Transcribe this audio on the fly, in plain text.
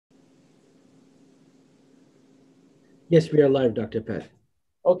Yes, we are live, Dr. Pat.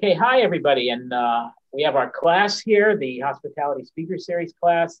 Okay, hi everybody, and we have our class here, the Hospitality Speaker Series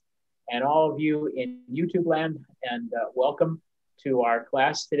class, and all of you in YouTube land, and welcome to our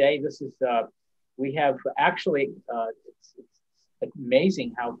class today. We have actually, it's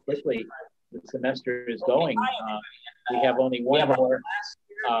amazing how quickly the semester is going. We have only one more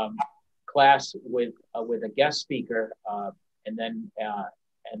um, class with a guest speaker, and then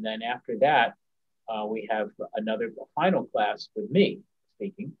and then after that, we have another final class with me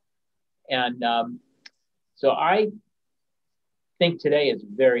speaking. And so I think today is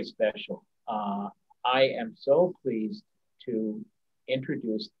very special. I am so pleased to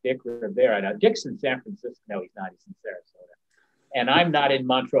introduce Dick Rivera. Now, Dick's in San Francisco. No, he's not. He's in Sarasota. And I'm not in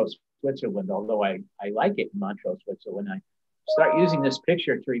Montreux, Switzerland, although I like it in Montreux, Switzerland. I start using this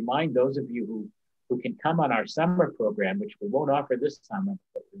picture to remind those of you who can come on our summer program, which we won't offer this summer,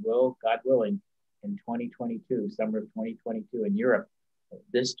 but we will, God willing, in 2022, summer of 2022 in Europe.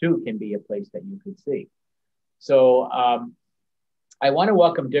 This too can be a place that you could see. So I want to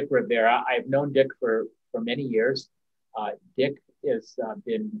welcome Dick Rivera. I've known Dick for many years. Dick has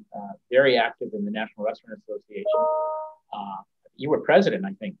been very active in the National Restaurant Association. You were president,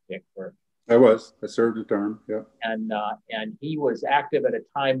 I think, Dick. I was. I served a term. Yeah. And he was active at a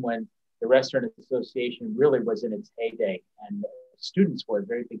time when the Restaurant Association really was in its heyday, and students were a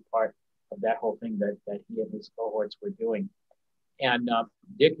very big part of that whole thing that he and his cohorts were doing. And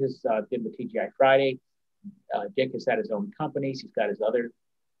Dick has been with TGI Friday. Dick has had his own companies. He's got his other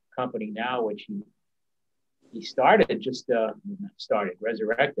company now, which he started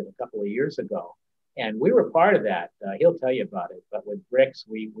resurrected a couple of years ago, and we were part of that. He'll tell you about it. But with Bricks,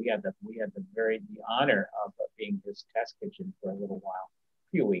 we had the honor of being his test kitchen for a little while,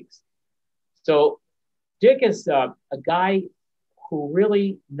 a few weeks. So Dick is a guy who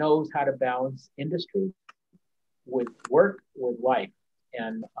really knows how to balance industry with work, with life.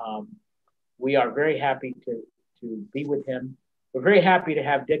 And we are very happy to be with him. We're very happy to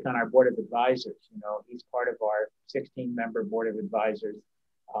have Dick on our board of advisors. You know, he's part of our 16-member board of advisors,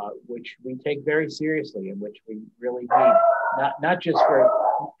 which we take very seriously and which we really need, not just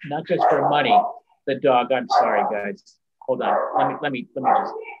for money. The dog, I'm sorry, guys. Hold on. Let me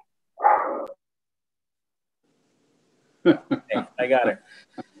just. Okay, I got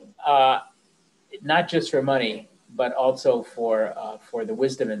her. Not just for money, but also for the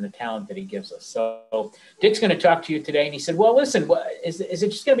wisdom and the talent that he gives us. So Dick's going to talk to you today. And he said, well, listen, is it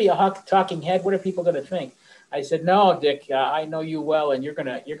just going to be a talking head? What are people going to think? I said, no, Dick, I know you well, and you're going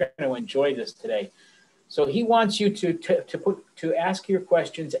to enjoy this today. So he wants you to ask your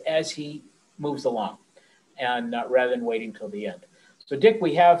questions as he moves along, and rather than waiting till the end. So Dick,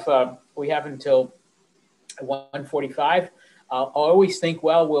 we have until 1:45. I always think,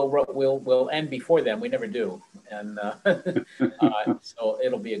 well, we'll end before then. We never do, and so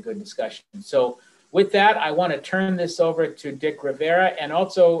it'll be a good discussion. So with that, I want to turn this over to Dick Rivera, and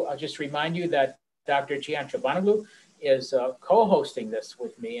also I'll just remind you that Dr. Jihan Chabanoglu is co-hosting this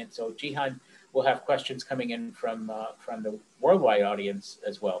with me, and so Jihan will have questions coming in from the worldwide audience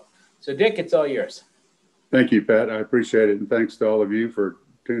as well. So Dick, it's all yours. Thank you, Pat. I appreciate it, and thanks to all of you for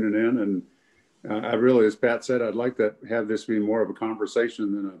tuning in. And I really, as Pat said, I'd like to have this be more of a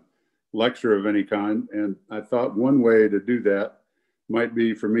conversation than a lecture of any kind. And I thought one way to do that might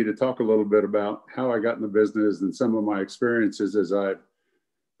be for me to talk a little bit about how I got in the business and some of my experiences as I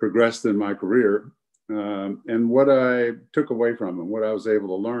progressed in my career, and what I took away from it, what I was able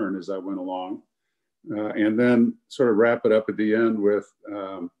to learn as I went along, and then sort of wrap it up at the end with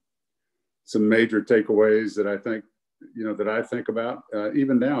some major takeaways that I think, that I think about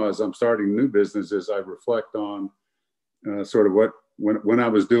even now as I'm starting new businesses. I reflect on sort of when I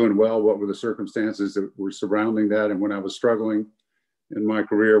was doing well, what were the circumstances that were surrounding that, and when I was struggling in my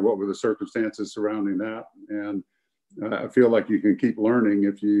career, what were the circumstances surrounding that. And I feel like you can keep learning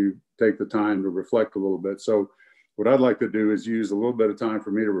if you take the time to reflect a little bit. So what I'd like to do is use a little bit of time for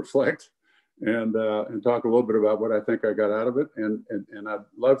me to reflect and talk a little bit about what I think I got out of it. And I'd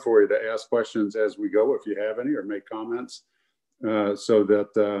love for you to ask questions as we go, if you have any, or make comments so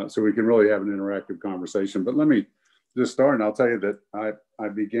we can really have an interactive conversation. But let me just start, and I'll tell you that I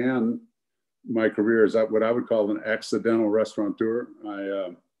began my career as what I would call an accidental restaurateur.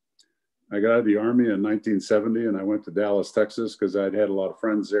 I got out of the Army in 1970, and I went to Dallas, Texas, because I'd had a lot of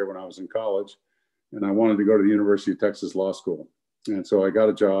friends there when I was in college, and I wanted to go to the University of Texas Law School. And so I got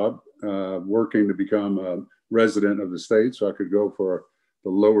a job working to become a resident of the state, so I could go for the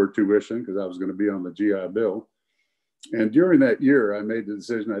lower tuition because I was going to be on the GI Bill. And during that year, I made the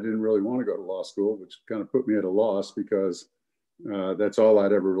decision I didn't really want to go to law school, which kind of put me at a loss because that's all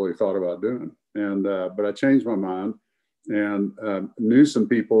I'd ever really thought about doing. And but I changed my mind. and knew some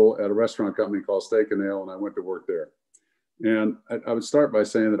people at a restaurant company called Steak and Ale, and I went to work there. And I would start by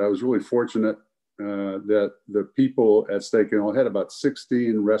saying that I was really fortunate that the people at Steak and Ale had about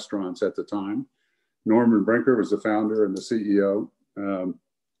 16 restaurants at the time. Norman Brinker was the founder and the CEO.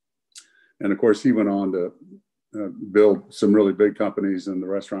 And of course, he went on to build some really big companies in the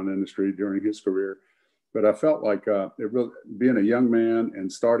restaurant industry during his career. But I felt like being a young man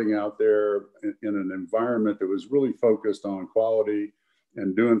and starting out there in an environment that was really focused on quality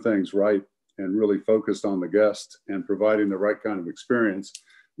and doing things right and really focused on the guest and providing the right kind of experience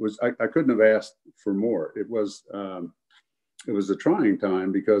I couldn't have asked for more. It was a trying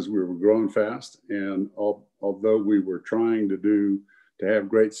time because we were growing fast, and although we were trying to have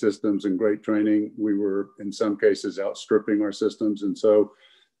great systems and great training, we were in some cases outstripping our systems. And so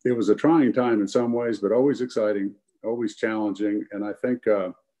it was a trying time in some ways, but always exciting, always challenging. And I think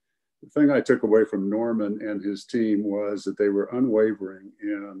the thing I took away from Norman and his team was that they were unwavering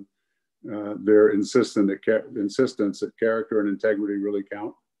in their insistence that character and integrity really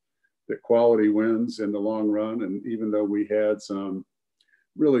count, that quality wins in the long run. And even though we had some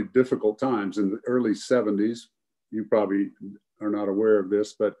really difficult times in the early 70s, you probably are not aware of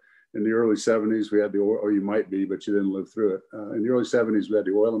this, but in the early 70s, we had the oil, or you might be, but you didn't live through it. In the early 70s, we had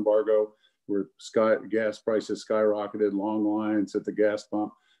the oil embargo where gas prices skyrocketed, long lines at the gas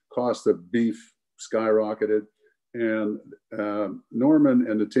pump, cost of beef skyrocketed. And Norman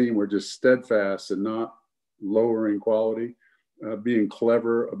and the team were just steadfast in not lowering quality, being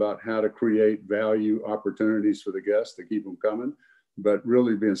clever about how to create value opportunities for the guests to keep them coming, but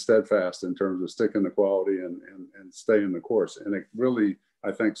really being steadfast in terms of sticking to quality and staying the course. And it really,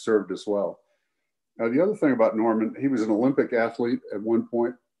 I think, served us well. The other thing about Norman, he was an Olympic athlete at one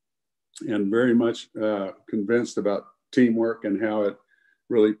point and very much convinced about teamwork and how it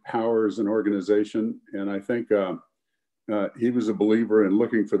really powers an organization. And I think he was a believer in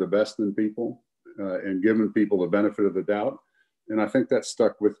looking for the best in people and giving people the benefit of the doubt. And I think that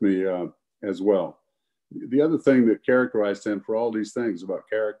stuck with me as well. The other thing that characterized him for all these things about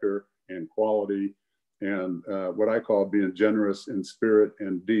character and quality and what I call being generous in spirit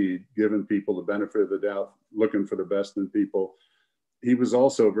and deed, giving people the benefit of the doubt, looking for the best in people. He was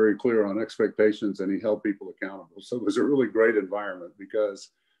also very clear on expectations and he held people accountable. So it was a really great environment because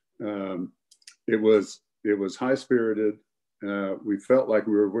it was high spirited. We felt like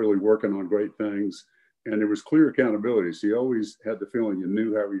we were really working on great things. And there was clear accountability. So you always had the feeling you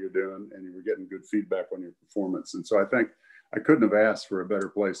knew how you were doing and you were getting good feedback on your performance. And so I think I couldn't have asked for a better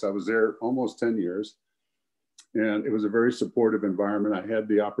place. I was there almost 10 years and it was a very supportive environment. I had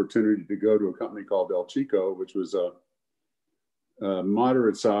the opportunity to go to a company called El Chico, which was a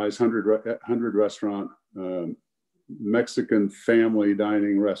moderate size, 100 restaurant, Mexican family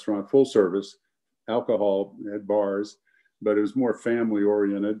dining restaurant, full service, alcohol at bars, but it was more family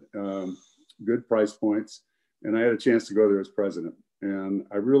oriented. Good price points. And I had a chance to go there as president. And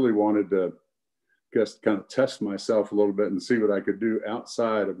I really wanted to just kind of test myself a little bit and see what I could do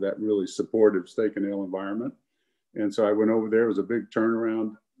outside of that really supportive Steak and Ale environment. And so I went over there. It was a big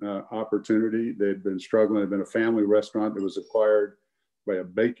turnaround opportunity. They'd been struggling. It had been a family restaurant that was acquired by a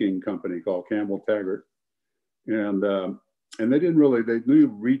baking company called Campbell Taggart. And they knew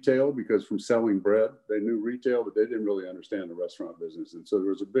retail because from selling bread, they knew retail, but they didn't really understand the restaurant business. And so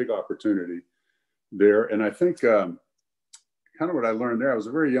there was a big opportunity there. And I think kind of what I learned there, I was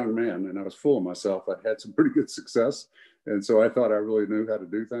a very young man and I was full of myself. I had some pretty good success. And so I thought I really knew how to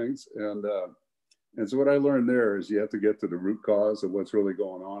do things. And so what I learned there is you have to get to the root cause of what's really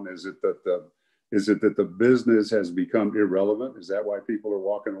going on. Is it that the business has become irrelevant? Is that why people are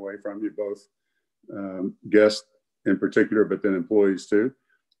walking away from you, both guests in particular, but then employees too?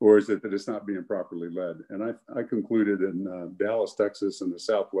 Or is it that it's not being properly led? And I concluded in Dallas, Texas, and the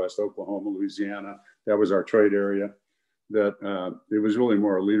Southwest, Oklahoma, Louisiana, that was our trade area, that it was really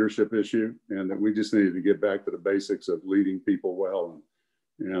more a leadership issue and that we just needed to get back to the basics of leading people well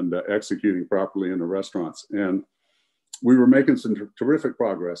and executing properly in the restaurants. And we were making some terrific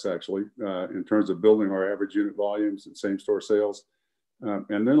progress, actually, in terms of building our average unit volumes and same-store sales.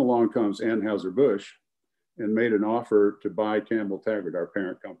 And then along comes Anheuser-Busch and made an offer to buy Campbell Taggart, our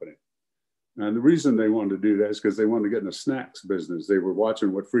parent company. And the reason they wanted to do that is because they wanted to get in the snacks business. They were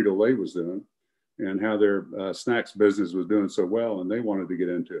watching what Frito-Lay was doing and how their snacks business was doing so well, and they wanted to get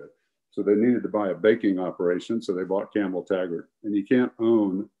into it. So they needed to buy a baking operation, so they bought Campbell Taggart. And you can't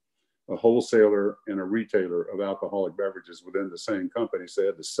own a wholesaler and a retailer of alcoholic beverages within the same company, so they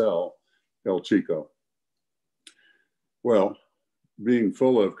had to sell El Chico. Well, being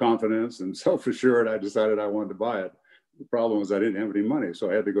full of confidence and self-assured, I decided I wanted to buy it. The problem was I didn't have any money,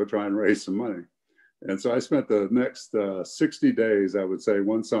 so I had to go try and raise some money. And so I spent the next 60 days, I would say,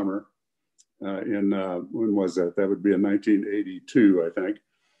 one summer when was that? That would be in 1982, I think,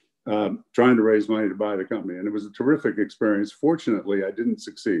 trying to raise money to buy the company. And it was a terrific experience. Fortunately, I didn't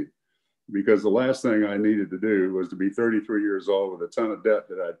succeed because the last thing I needed to do was to be 33 years old with a ton of debt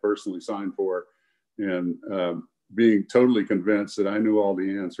that I'd personally signed for and being totally convinced that I knew all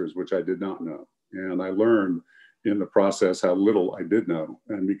the answers, which I did not know. And I learned in the process how little I did know.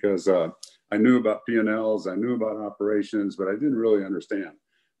 And because I knew about P&Ls, I knew about operations, but I didn't really understand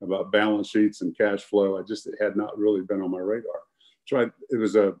about balance sheets and cash flow. It had not really been on my radar. So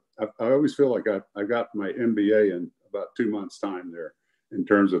I always feel like I got my MBA in about 2 months' time there in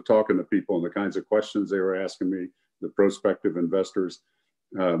terms of talking to people and the kinds of questions they were asking me, the prospective investors.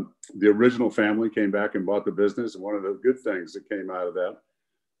 The original family came back and bought the business. And one of the good things that came out of that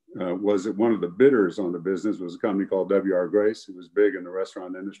was that one of the bidders on the business was a company called W.R. Grace, who was big in the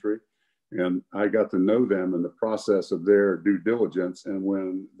restaurant industry. And I got to know them in the process of their due diligence. And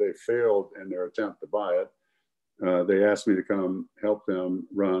when they failed in their attempt to buy it, they asked me to come help them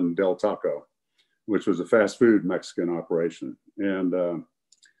run Del Taco, which was a fast food Mexican operation. And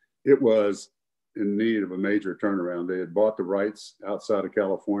it was in need of a major turnaround. They had bought the rights outside of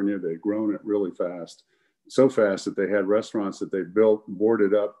California. They'd grown it really fast, so fast that they had restaurants that they built,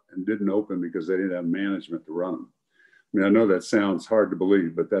 boarded up, and didn't open because they didn't have management to run them. I mean, I know that sounds hard to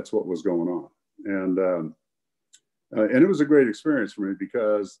believe, but that's what was going on. And it was a great experience for me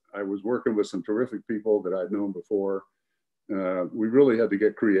because I was working with some terrific people that I'd known before. We really had to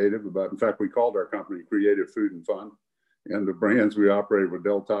get creative in fact, we called our company Creative Food and Fun. And the brands we operated were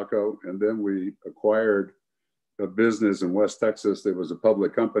Del Taco. And then we acquired a business in West Texas that was a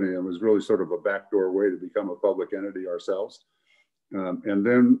public company and was really sort of a backdoor way to become a public entity ourselves. And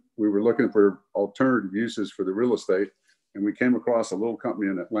then we were looking for alternative uses for the real estate. And we came across a little company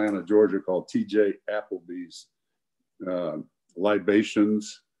in Atlanta, Georgia called TJ Applebee's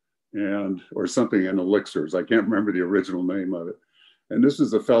Libations or something in elixirs. I can't remember the original name of it. And this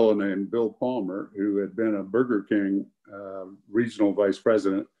is a fellow named Bill Palmer, who had been a Burger King regional vice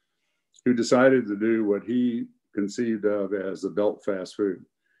president, who decided to do what he conceived of as adult fast food.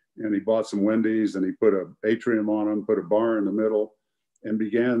 And he bought some Wendy's and he put an atrium on them, put a bar in the middle, and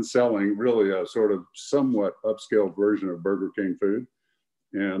began selling really a sort of somewhat upscale version of Burger King food.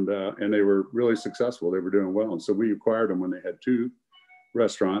 And they were really successful. They were doing well. And so we acquired them when they had 2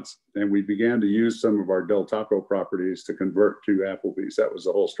 restaurants, and we began to use some of our Del Taco properties to convert to Applebee's. That was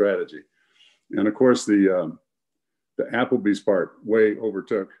the whole strategy. And of course, the Applebee's part way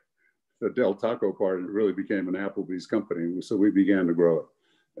overtook the Del Taco part, and it really became an Applebee's company. So we began to grow it.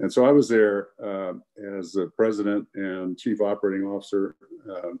 And so I was there as the president and chief operating officer,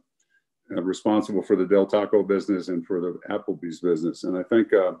 responsible for the Del Taco business and for the Applebee's business. And I think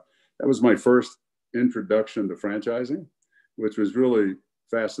that was my first introduction to franchising, which was really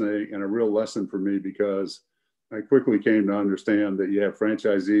fascinating and a real lesson for me because I quickly came to understand that you have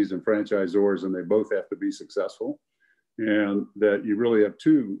franchisees and franchisors and they both have to be successful, and that you really have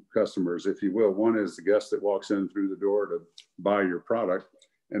 2 customers, if you will. One is the guest that walks in through the door to buy your product,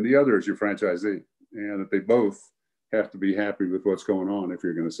 and the other is your franchisee, and that they both have to be happy with what's going on if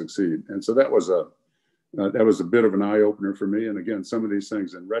you're going to succeed. And so that was a bit of an eye opener for me. And again, some of these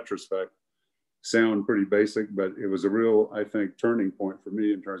things in retrospect sound pretty basic, but it was a real, I think, turning point for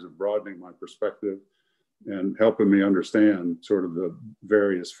me in terms of broadening my perspective and helping me understand sort of the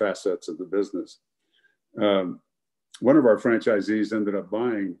various facets of the business. One of our franchisees ended up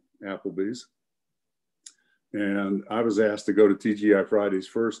buying Applebee's, and I was asked to go to TGI Fridays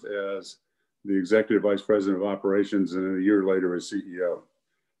first as the executive vice president of operations, and a year later as CEO.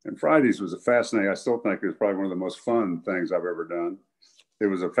 And Fridays was a fascinating, I still think it was probably one of the most fun things I've ever done. It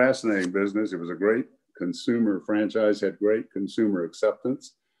was a fascinating business. It was a great consumer franchise, had great consumer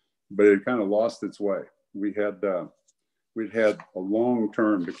acceptance, but it kind of lost its way. We'd had a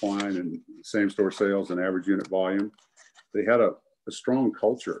long-term decline in same-store sales and average unit volume. They had a strong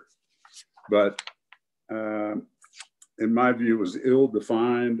culture, but in my view, was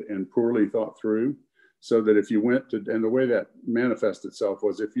ill-defined and poorly thought through. So that if you went to, and the way that manifested itself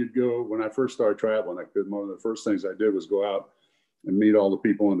was if you'd go, when I first started traveling, one of the first things I did was go out and meet all the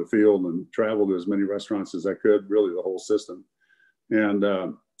people in the field and travel to as many restaurants as I could, really the whole system. And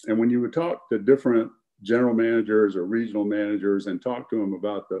when you would talk to different general managers or regional managers and talk to them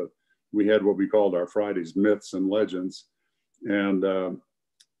about we had what we called our Fridays myths and legends. And the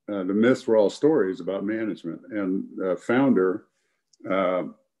myths were all stories about management. And the founder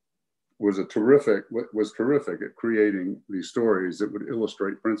was terrific at creating these stories that would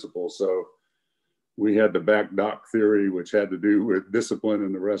illustrate principles. So We had the back dock theory, which had to do with discipline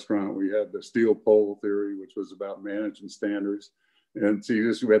in the restaurant. We had the steel pole theory, which was about management standards. And see,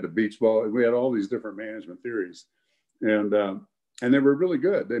 this, we had the beach ball. We had all these different management theories, and they were really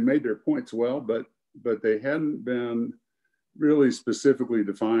good. They made their points well, but they hadn't been really specifically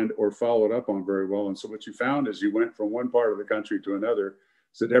defined or followed up on very well. And so what you found as you went from one part of the country to another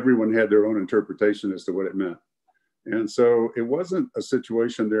is that everyone had their own interpretation as to what it meant. And so it wasn't a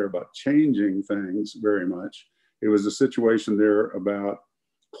situation there about changing things very much. It was a situation there about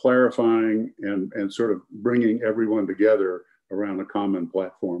clarifying and sort of bringing everyone together around a common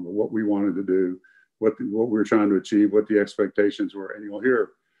platform of what we wanted to do, what we were trying to achieve, what the expectations were. And you'll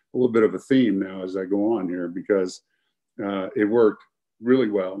hear a little bit of a theme now as I go on here, because it worked really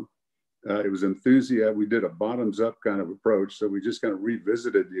well. It was enthusiastic. We did a bottoms up kind of approach. So we just kind of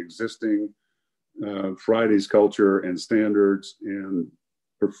revisited the existing Fridays culture and standards and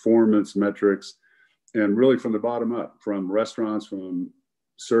performance metrics, and really from the bottom up, from restaurants, from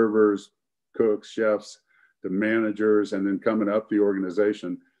servers, cooks, chefs, to managers, and then coming up the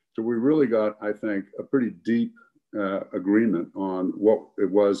organization. So we really got, I think, a pretty deep agreement on what it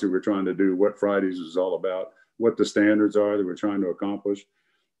was that we're trying to do, what Fridays was all about, what the standards are that we're trying to accomplish.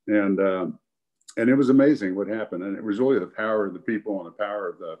 And it was amazing what happened. And it was really the power of the people and the power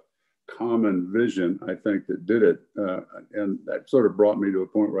of the common vision, I think, that did it. And that sort of brought me to a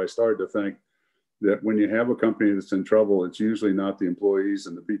point where I started to think that when you have a company that's in trouble, it's usually not the employees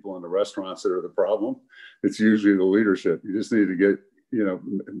and the people in the restaurants that are the problem. It's usually the leadership. You just need to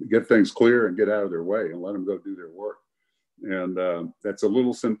get things clear and get out of their way and let them go do their work. And that's a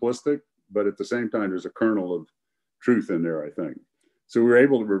little simplistic, but at the same time, there's a kernel of truth in there, I think. So we were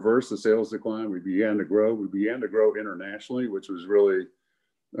able to reverse the sales decline. We began to grow. We began to grow internationally, which was really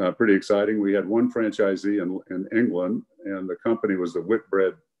pretty exciting. We had one franchisee in England, and the company was the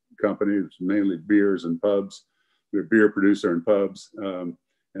Whitbread Company. It's mainly beers and pubs. We're a beer producer and pubs.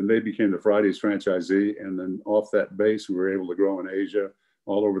 And they became the Fridays franchisee. And then off that base, we were able to grow in Asia,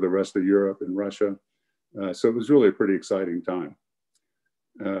 all over the rest of Europe and Russia. So it was really a pretty exciting time.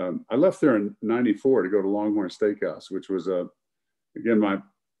 I left there in '94 to go to Longhorn Steakhouse, which was again,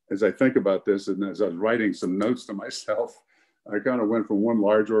 as I think about this, and as I was writing some notes to myself, I kind of went from one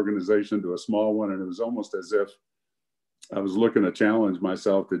large organization to a small one. And it was almost as if I was looking to challenge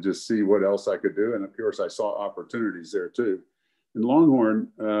myself to just see what else I could do. And of course, I saw opportunities there too. And Longhorn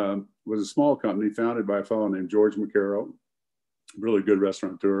was a small company founded by a fellow named George McCarroll, really good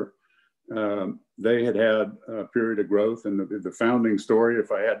restaurateur. They had a period of growth, and the founding story,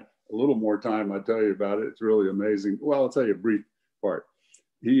 if I had a little more time, I'd tell you about it. It's really amazing. Well, I'll tell you a brief part.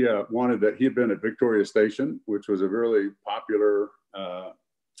 He he had been at Victoria Station, which was a really popular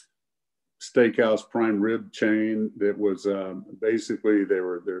steakhouse prime rib chain that was basically,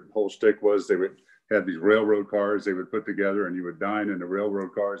 their whole shtick was they would have these railroad cars they would put together, and you would dine in the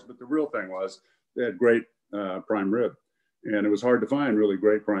railroad cars. But the real thing was they had great prime rib, and it was hard to find really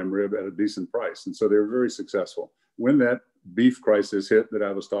great prime rib at a decent price. And so they were very successful. When that beef crisis hit that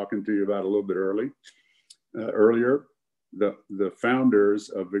I was talking to you about a little bit earlier, the founders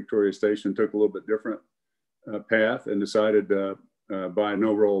of Victoria Station took a little bit different path and decided to buy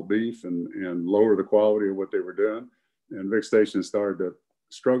no-roll beef and lower the quality of what they were doing. And Vic Station started to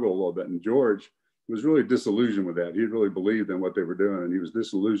struggle a little bit. And George was really disillusioned with that. He really believed in what they were doing, and he was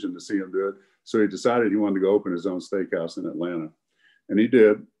disillusioned to see them do it. So he decided he wanted to go open his own steakhouse in Atlanta. And he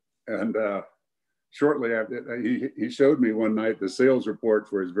did. And shortly after, he showed me one night the sales report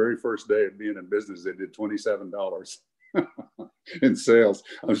for his very first day of being in business. They did $27 in sales.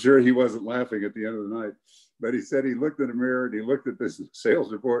 I'm sure he wasn't laughing at the end of the night, but he said he looked in the mirror and he looked at this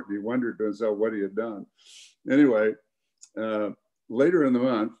sales report and he wondered to himself what he had done. Anyway, later in the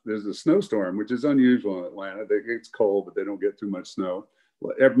month, there's a snowstorm, which is unusual in Atlanta. It's cold, but they don't get too much snow.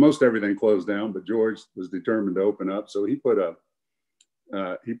 Most everything closed down, but George was determined to open up. So he put a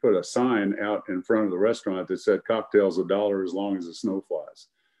sign out in front of the restaurant that said cocktails $1 as long as the snow flies.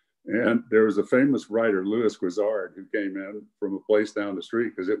 And there was a famous writer, Louis Guizard, who came in from a place down the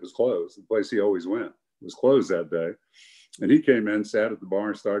street because it was closed. The place he always went was closed that day. And he came in, sat at the bar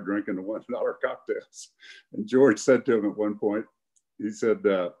and started drinking the $1 cocktails. And George said to him at one point, he said,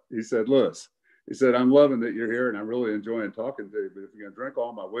 Louis, he said, I'm loving that you're here and I'm really enjoying talking to you, but if you're going to drink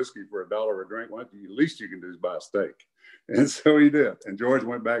all my whiskey for $1 a drink, why don't you, the least you can do is buy a steak. And so he did. And George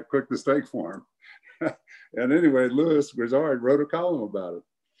went back, cooked the steak for him. And anyway, Louis Guizard wrote a column about it,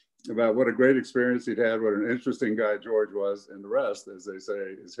 about what a great experience he'd had, what an interesting guy George was, and the rest, as they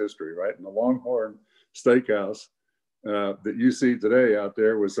say, is history, right? And the Longhorn Steakhouse that you see today out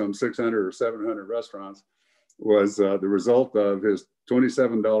there with some 600 or 700 restaurants was the result of his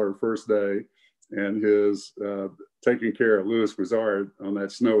 $27 first day and his taking care of Louis Grizzard on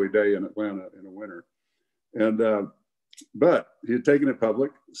that snowy day in Atlanta in the winter. And but he had taken it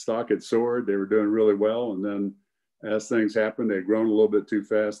public. Stock had soared. They were doing really well. And then as things happened, they'd grown a little bit too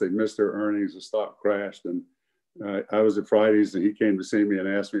fast. They missed their earnings. The stock crashed. And I was at Fridays, and he came to see me and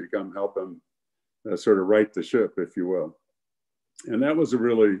asked me to come help him sort of right the ship, if you will. And that was a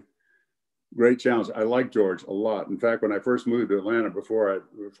really great challenge. I like George a lot. In fact, when I first moved to Atlanta, before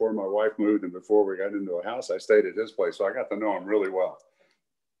my wife moved and before we got into a house, I stayed at his place. So I got to know him really well.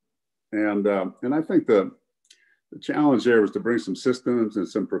 And I think the challenge there was to bring some systems and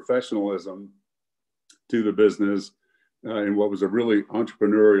some professionalism to the business in what was a really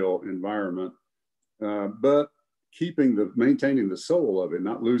entrepreneurial environment, but maintaining the soul of it,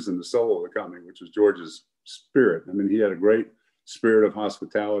 not losing the soul of the company, which was George's spirit. I mean, he had a great spirit of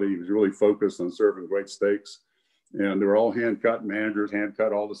hospitality. He was really focused on serving great steaks, and they were all hand cut. Managers hand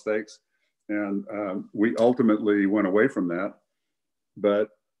cut all the steaks, and we ultimately went away from that,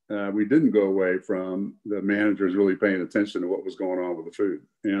 but we didn't go away from the managers really paying attention to what was going on with the food.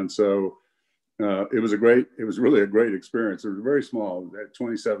 And so it was really a great experience. It was very small. We had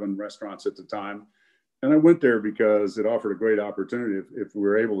 27 restaurants at the time. And I went there because it offered a great opportunity. If we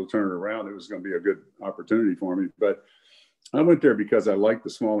were able to turn it around, it was going to be a good opportunity for me. But I went there because I liked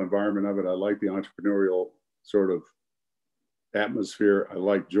the small environment of it. I liked the entrepreneurial sort of atmosphere. I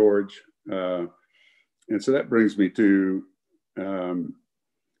liked George. And so that brings me to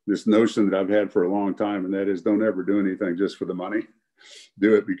this notion that I've had for a long time, and that is, don't ever do anything just for the money.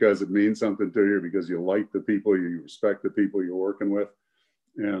 Do it because it means something to you, because you like the people, you respect the people you're working with.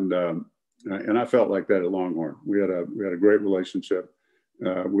 And I felt like that at Longhorn. We had a great relationship.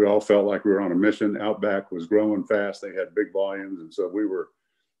 We all felt like we were on a mission. Outback was growing fast. They had big volumes. And so we were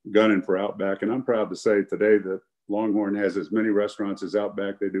gunning for Outback. And I'm proud to say today that Longhorn has as many restaurants as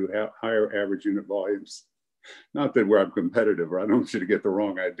Outback. They do higher average unit volumes. Not that I'm competitive, or I don't want you to get the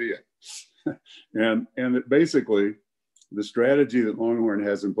wrong idea. and basically, the strategy that Longhorn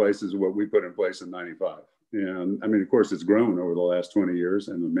has in place is what we put in place in '95. And I mean, of course, it's grown over the last 20 years,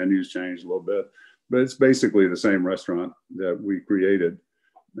 and the menu's changed a little bit, but it's basically the same restaurant that we created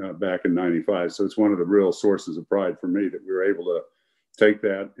back in '95. So it's one of the real sources of pride for me that we were able to take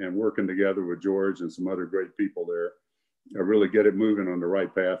that, and working together with George and some other great people there, really get it moving on the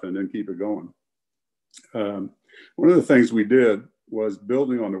right path and then keep it going. One of the things we did was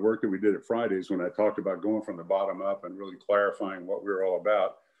building on the work that we did at Fridays, when I talked about going from the bottom up and really clarifying what we were all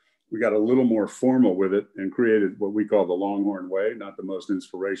about. We got a little more formal with it and created what we call the Longhorn Way, not the most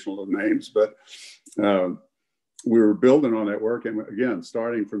inspirational of names, but we were building on that work. And again,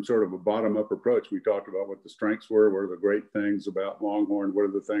 starting from sort of a bottom up approach, we talked about what the strengths were, what are the great things about Longhorn, what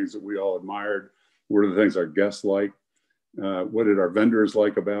are the things that we all admired, what are the things our guests liked, what did our vendors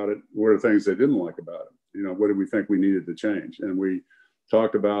like about it, what are the things they didn't like about it, what did we think we needed to change. And we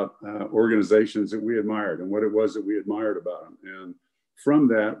talked about organizations that we admired and what it was that we admired about them. And from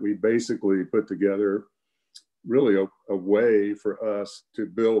that, we basically put together really a way for us to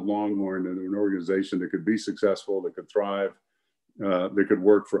build Longhorn into an organization that could be successful, that could thrive, that could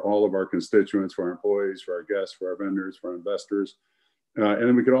work for all of our constituents, for our employees, for our guests, for our vendors, for our investors, and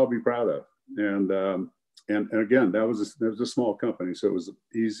then we could all be proud of. And again, that was a small company, so it was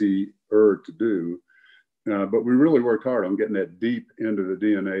easier to do. But we really worked hard on getting that deep into the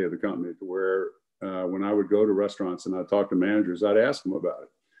DNA of the company, to where when I would go to restaurants and I'd talk to managers, I'd ask them about it.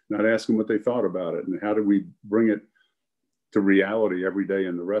 And I'd ask them what they thought about it and how do we bring it to reality every day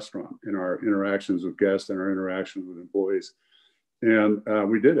in the restaurant, in our interactions with guests and our interactions with employees. And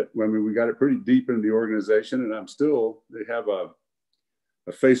we did it. I mean, we got it pretty deep into the organization, and they have a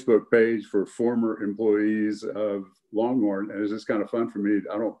Facebook page for former employees of Longhorn. And it's just kind of fun for me.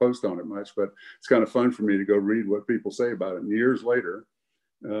 I don't post on it much, but it's kind of fun for me to go read what people say about it. And years later,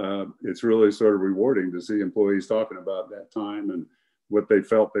 it's really sort of rewarding to see employees talking about that time and what they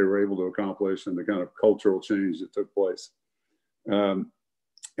felt they were able to accomplish and the kind of cultural change that took place. And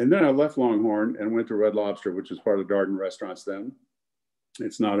then I left Longhorn and went to Red Lobster, which was part of Darden Restaurants then.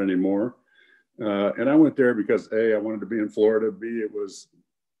 It's not anymore. And I went there because A, I wanted to be in Florida. B, it was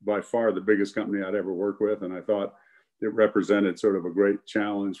by far the biggest company I'd ever worked with. And I thought it represented sort of a great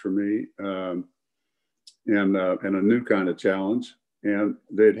challenge for me, and a new kind of challenge. And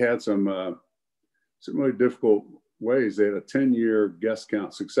they'd had some really difficult ways. They had a 10-year guest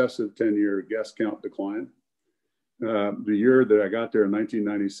count, successive 10-year guest count decline. The year that I got there in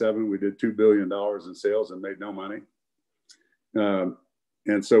 1997, we did $2 billion in sales and made no money.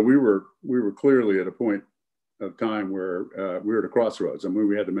 And so we were clearly at a point of time where we were at a crossroads. I mean,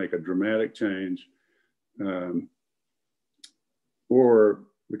 we had to make a dramatic change, or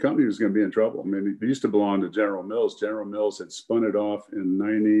the company was going to be in trouble. I mean, it used to belong to General Mills. General Mills had spun it off in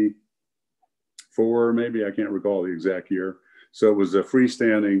 94, maybe, I can't recall the exact year. So it was a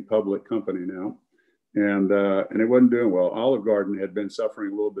freestanding public company now. And it wasn't doing well. Olive Garden had been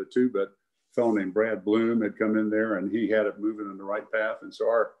suffering a little bit too, but a fellow named Brad Bloom had come in there and he had it moving in the right path. And so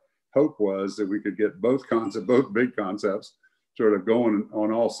our hope was that we could get both big concepts sort of going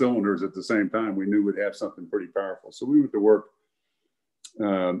on all cylinders at the same time. We knew we'd have something pretty powerful. So we went to work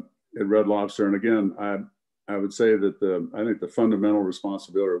at Red Lobster. And again, I would say that I think the fundamental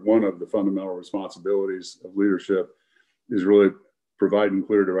responsibility, or one of the fundamental responsibilities of leadership, is really providing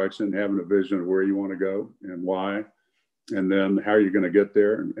clear direction, having a vision of where you want to go and why, and then how you're going to get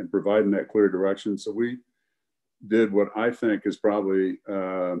there, and providing that clear direction. So we did what I think is probably,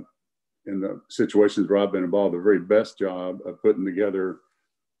 in the situations where I've been involved, the very best job of putting together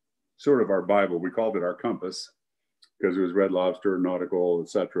sort of our Bible. We called it our compass because it was Red Lobster, nautical, et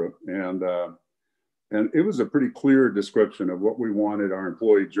cetera. And it was a pretty clear description of what we wanted our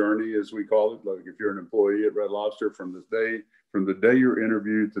employee journey, as we call it. Like if you're an employee at Red Lobster, from the day you're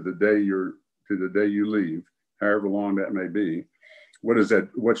interviewed to the day you leave, however long that may be, what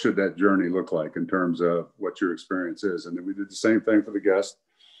should that journey look like in terms of what your experience is? And then we did the same thing for the guest.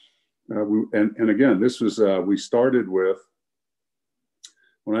 And again, this was, we started with,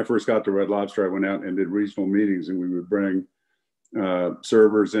 when I first got to Red Lobster, I went out and did regional meetings, and we would bring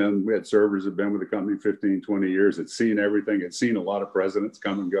servers in. We had servers that had been with the company 15, 20 years, had seen everything, had seen a lot of presidents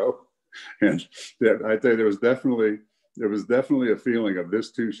come and go. And I tell you, there was definitely a feeling of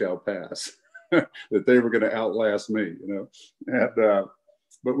this too shall pass, that they were going to outlast me, And,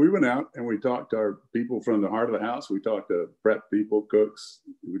 but we went out and we talked to our people from the heart of the house. We talked to prep people, cooks,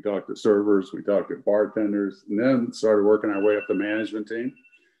 we talked to servers, we talked to bartenders, and then started working our way up the management team.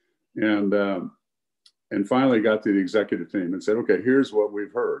 And finally got to the executive team and said, okay, here's what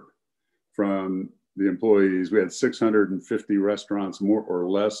we've heard from the employees. We had 650 restaurants, more or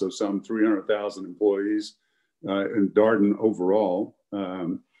less, so some 300,000 employees in Darden overall.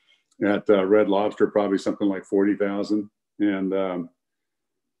 At Red Lobster, probably something like 40,000. And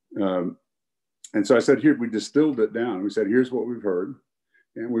so I said, here, we distilled it down. We said, here's what we've heard.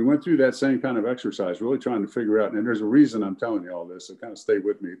 And we went through that same kind of exercise, really trying to figure out, and there's a reason I'm telling you all this, so kind of stay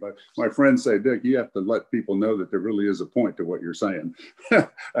with me. But my friends say, Dick, you have to let people know that there really is a point to what you're saying.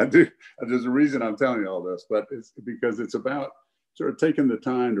 I do. There's a reason I'm telling you all this, but it's because it's about sort of taking the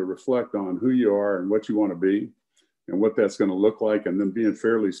time to reflect on who you are and what you want to be and what that's going to look like, and then being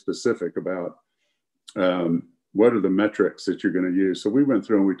fairly specific about what are the metrics that you're going to use. So we went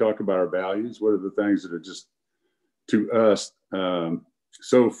through and we talked about our values. What are the things that are just, to us,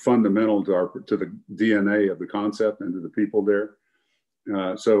 so fundamental to the DNA of the concept and to the people there.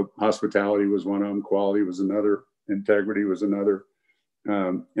 So hospitality was one of them, quality was another, integrity was another.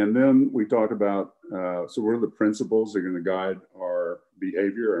 And then we talked about, so what are the principles that are going to guide our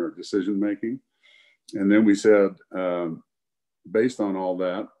behavior and our decision making? And then we said, based on all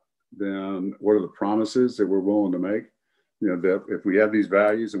that, then what are the promises that we're willing to make? That if we have these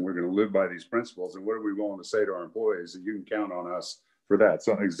values and we're going to live by these principles, and what are we willing to say to our employees that you can count on us for that?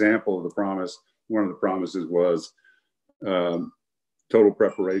 So an example of the promise, one of the promises was total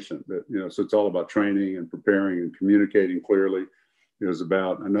preparation. So it's all about training and preparing and communicating clearly.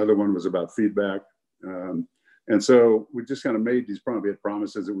 Another one was about feedback. And so we just kind of made these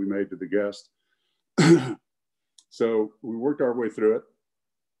promises that we made to the guest. So we worked our way through it,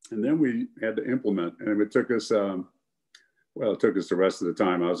 and then we had to implement, and it took us, it took us the rest of the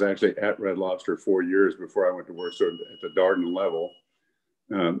time. I was actually at Red Lobster 4 years before I went to work sort of at the Darden level.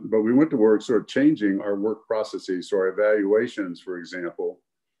 But we went to work sort of changing our work processes. So our evaluations, for example,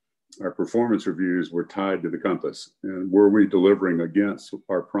 our performance reviews were tied to the compass. And were we delivering against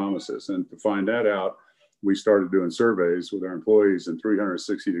our promises? And to find that out, we started doing surveys with our employees, in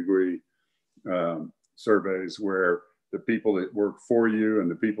 360-degree surveys, where the people that work for you and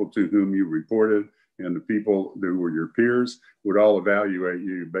the people to whom you reported and the people who were your peers would all evaluate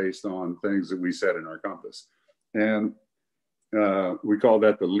you based on things that we set in our compass. And we call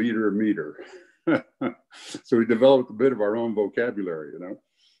that the leader meter. So we developed a bit of our own vocabulary,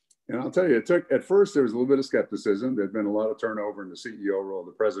 And I'll tell you, at first there was a little bit of skepticism. There'd been a lot of turnover in the CEO role,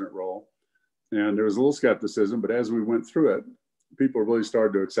 the president role. And there was a little skepticism, but as we went through it, people really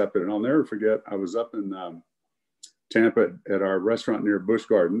started to accept it. And I'll never forget, I was up in Tampa at our restaurant near Busch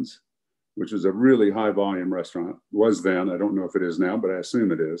Gardens, which is a really high volume restaurant. Was then, I don't know if it is now, but I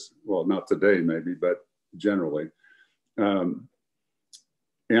assume it is. Well, not today maybe, but generally. And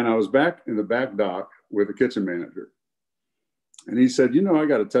I was back in the back dock with the kitchen manager. And he said, I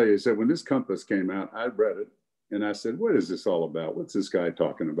got to tell you, he said, when this compass came out, I read it. And I said, what is this all about? What's this guy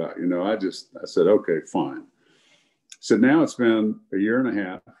talking about? You know, I said, okay, fine. So now it's been a year and a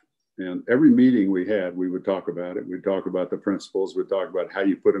half. And every meeting we had, we would talk about it. We'd talk about the principles. We'd talk about how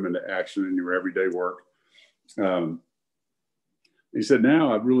you put them into action in your everyday work. He said,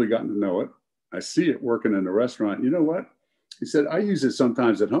 now I've really gotten to know it. I see it working in the restaurant. You know what? He said, I use it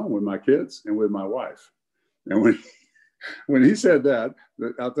sometimes at home with my kids and with my wife. And when he said that,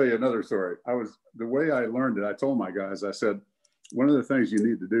 I'll tell you another story. The way I learned it, I told my guys, I said, one of the things you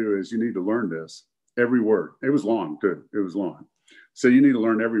need to do is you need to learn this, every word. It was long too. It was long. So you need to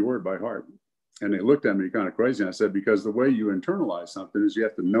learn every word by heart. And they looked at me kind of crazy. And I said, because the way you internalize something is you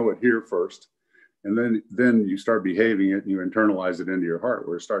have to know it here first. And then you start behaving it and you internalize it into your heart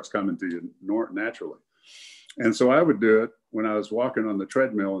where it starts coming to you naturally. And so I would do it when I was walking on the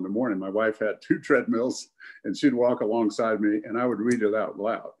treadmill in the morning. My wife had 2 treadmills and she'd walk alongside me and I would read it out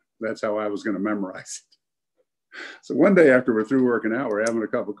loud. That's how I was going to memorize it. So one day after we're through working out, we're having a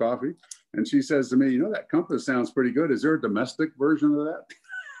cup of coffee. And she says to me, you know, that compass sounds pretty good. Is there a domestic version of that?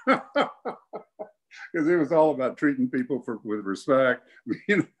 Because it was all about treating people with respect,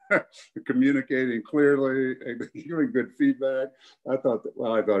 you know, communicating clearly, giving good feedback. I thought it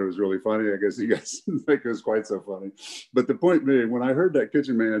was really funny. I guess you guys didn't think it was quite so funny. But the point being, when I heard that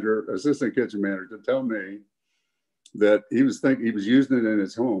assistant kitchen manager tell me that he was using it in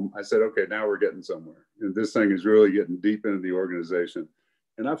his home, I said, okay, now we're getting somewhere. And this thing is really getting deep into the organization.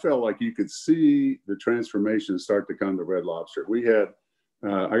 And I felt like you could see the transformation start to come to Red Lobster. We had,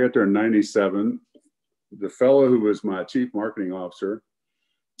 I got there in 97. The fellow who was my chief marketing officer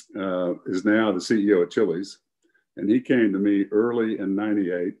is now the CEO of Chili's. And he came to me early in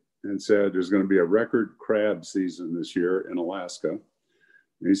 98 and said, there's going to be a record crab season this year in Alaska. And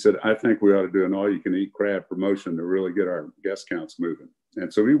he said, I think we ought to do an all-you-can-eat crab promotion to really get our guest counts moving.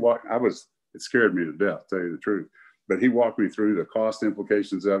 And so it scared me to death, to tell you the truth. But he walked me through the cost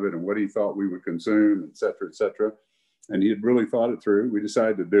implications of it and what he thought we would consume, et cetera, et cetera. And he had really thought it through. We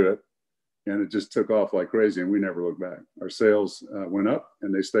decided to do it. And it just took off like crazy and we never looked back. Our sales went up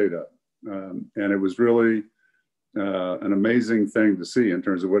and they stayed up. And it was really an amazing thing to see in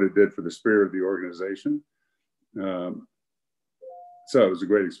terms of what it did for the spirit of the organization. So it was a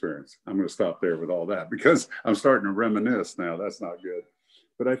great experience. I'm going to stop there with all that because I'm starting to reminisce now. That's not good.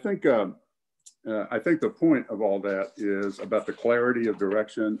 But I think the point of all that is about the clarity of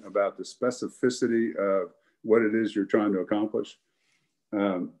direction, about the specificity of what it is you're trying to accomplish.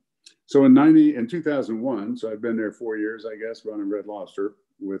 So in 2001, so I've been there 4 years, I guess, running Red Lobster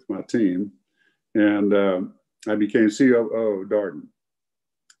with my team. And I became COO of Darden,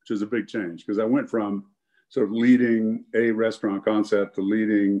 which is a big change because I went from sort of leading a restaurant concept to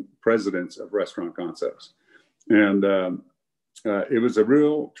leading presidents of restaurant concepts. And it was a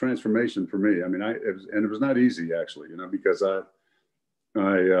real transformation for me. I mean, it was not easy actually, you know, because I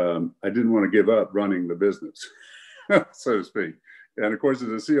didn't want to give up running the business, so to speak. And of course, as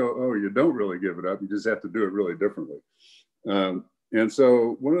a COO, you don't really give it up. You just have to do it really differently. And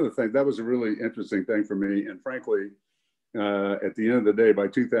so one of the things, that was a really interesting thing for me. And frankly, at the end of the day, by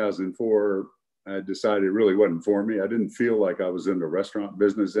 2004, I decided it really wasn't for me. I didn't feel like I was in the restaurant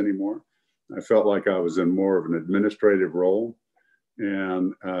business anymore. I felt like I was in more of an administrative role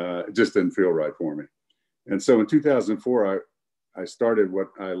and it just didn't feel right for me. And so in 2004, I started what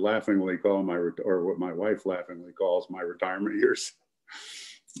I laughingly call what my wife laughingly calls my retirement years.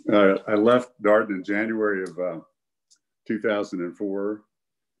 I left Darden in January of 2004.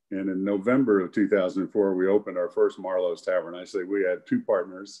 And in November of 2004, we opened our first Marlow's Tavern. I say we had 2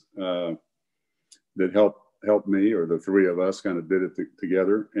 partners that helped me, or the 3 of us kind of did it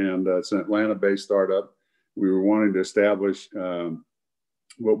together. And it's an Atlanta-based startup. We were wanting to establish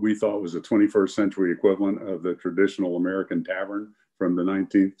what we thought was a 21st century equivalent of the traditional American tavern from the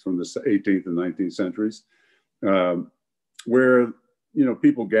 18th and 19th centuries, where, you know,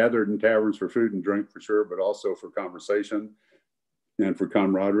 people gathered in taverns for food and drink for sure, but also for conversation and for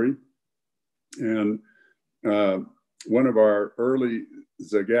camaraderie. And one of our early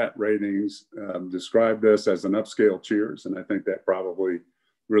Zagat ratings described us as an upscale Cheers. And I think that probably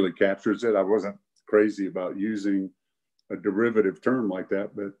really captures it. I wasn't crazy about using a derivative term like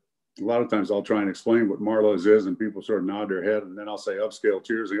that, but a lot of times I'll try and explain what Marlow's is and people sort of nod their head and then I'll say upscale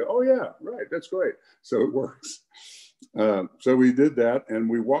Cheers and go, oh yeah, right, that's great. So it works. So we did that and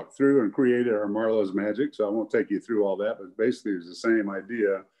we walked through and created our Marlow's Magic. So I won't take you through all that, but basically it was the same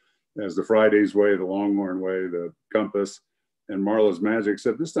idea as the Friday's Way, the Longhorn Way, the Compass, and Marlow's Magic,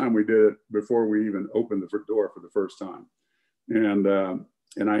 except this time we did it before we even opened the door for the first time.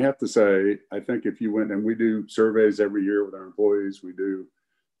 And I have to say, I think if you went, and we do surveys every year with our employees, we do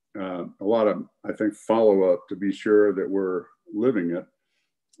a lot of, I think, follow up to be sure that we're living it.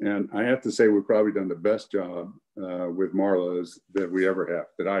 And I have to say, we've probably done the best job with Marlow's that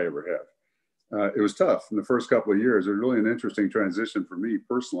I ever have. It was tough in the first couple of years. It was really an interesting transition for me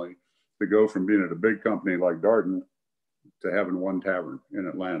personally to go from being at a big company like Darden to having one tavern in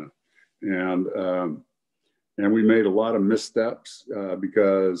Atlanta. And we made a lot of missteps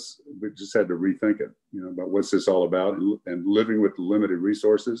because we just had to rethink it, about what's this all about. And living with the limited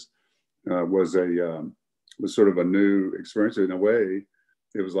resources was sort of a new experience. In a way,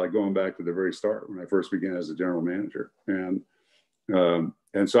 it was like going back to the very start when I first began as a general manager.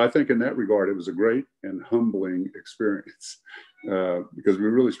 And so I think in that regard, it was a great and humbling experience because we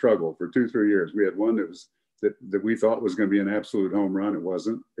really struggled for 2-3 years. We had one that we thought was going to be an absolute home run. It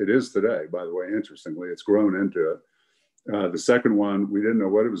wasn't. It is today, by the way, interestingly. It's grown into it. The second one, we didn't know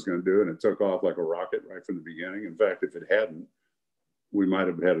what it was going to do, and it took off like a rocket right from the beginning. In fact, if it hadn't, we might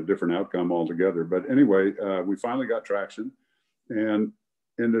have had a different outcome altogether. But anyway, we finally got traction. And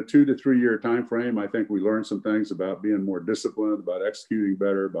in the 2 to 3 year time frame, I think we learned some things about being more disciplined, about executing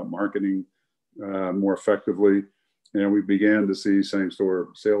better, about marketing more effectively. And we began to see same-store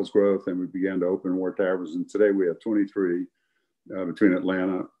sales growth, and we began to open more taverns. And today we have 23 between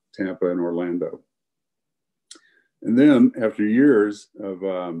Atlanta, Tampa, and Orlando. And then after years of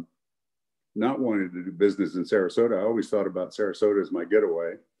not wanting to do business in Sarasota, I always thought about Sarasota as my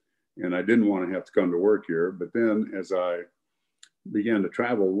getaway, and I didn't want to have to come to work here. But then as I began to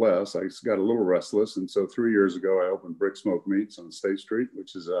travel less, I got a little restless. And so 3 years ago, I opened Brick Smoke Meats on State Street,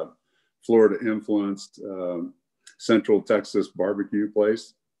 which is a Florida-influenced Central Texas barbecue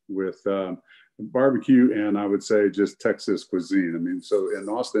place with barbecue and I would say just Texas cuisine. I mean, so in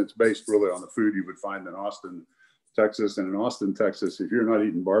Austin, it's based really on the food you would find in Austin, Texas. And in Austin, Texas, if you're not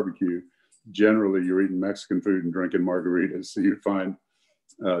eating barbecue, generally you're eating Mexican food and drinking margaritas. So you'd find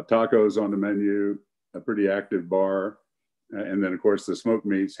tacos on the menu, a pretty active bar, and then of course the smoked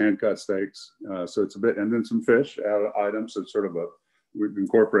meats, hand-cut steaks. So it's a bit, and then some fish items. So it's sort of we've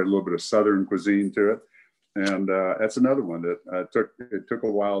incorporated a little bit of Southern cuisine to it. And that's another one that it took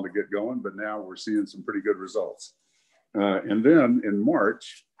a while to get going, but now we're seeing some pretty good results. And then in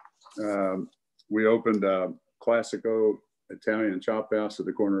March, we opened a Classico Italian Chop House at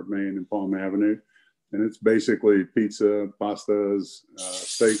the corner of Main and Palm Avenue. And it's basically pizza, pastas,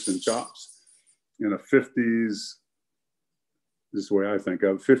 steaks, and chops in a 50s, this is the way I think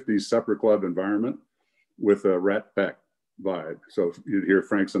of, 50s supper club environment with a Rat Pack vibe. So you'd hear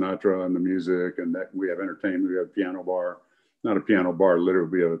Frank Sinatra and the music, and that we have entertainment. We have a piano bar, not a piano bar, literally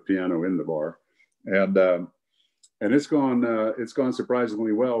we have a piano in the bar, and it's gone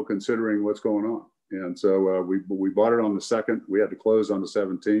surprisingly well considering what's going on. And so we bought it on the 2nd. We had to close on the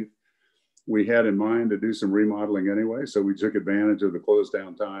 17th. We had in mind to do some remodeling anyway, so we took advantage of the close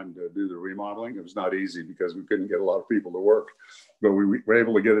down time to do the remodeling. It was not easy because we couldn't get a lot of people to work, but we were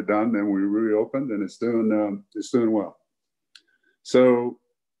able to get it done. Then we reopened, and it's doing well. So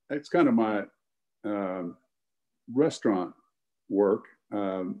it's kind of my restaurant work.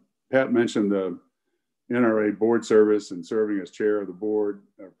 Pat mentioned the NRA board service and serving as chair of the board,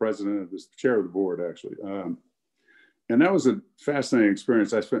 president of this, chair of the board, actually. And that was a fascinating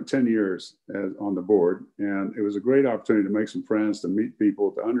experience. I spent 10 years on the board, and it was a great opportunity to make some friends, to meet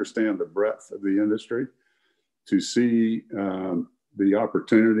people, to understand the breadth of the industry, to see the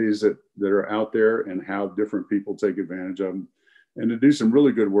opportunities that are out there and how different people take advantage of them. And to do some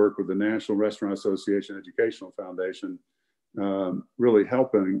really good work with the National Restaurant Association Educational Foundation, really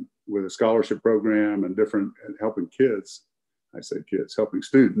helping with a scholarship program and helping kids, helping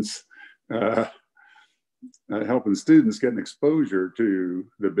students, helping students get an exposure to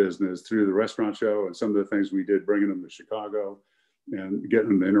the business through the restaurant show and some of the things we did, bringing them to Chicago and getting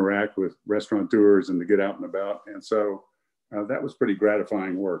them to interact with restaurateurs and to get out and about. And so that was pretty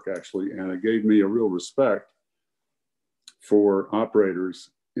gratifying work, actually. And it gave me a real respect for operators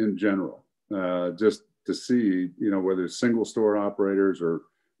in general, just to see, whether it's single store operators or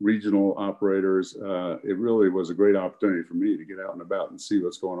regional operators, it really was a great opportunity for me to get out and about and see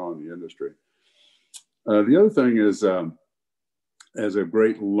what's going on in the industry. The other thing is, as a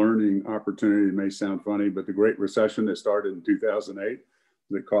great learning opportunity, it may sound funny, but the Great Recession that started in 2008,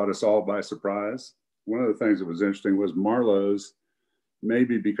 that caught us all by surprise. One of the things that was interesting was Marlow's,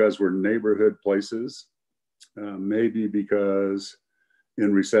 maybe because we're neighborhood places, maybe because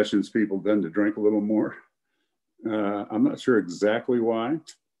in recessions, people tend to drink a little more. I'm not sure exactly why,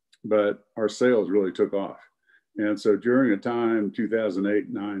 but our sales really took off. And so during a time, 2008,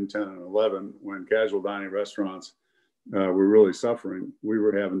 9, 10, and 11, when casual dining restaurants were really suffering, we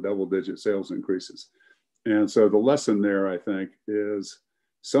were having double-digit sales increases. And so the lesson there, I think, is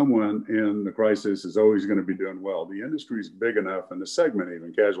someone in the crisis is always going to be doing well. The industry is big enough, and the segment,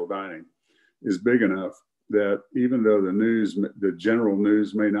 even casual dining, is big enough that even though the general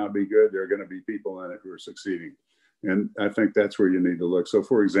news may not be good, there are going to be people in it who are succeeding. And I think that's where you need to look. So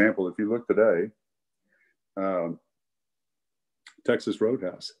for example, if you look today, Texas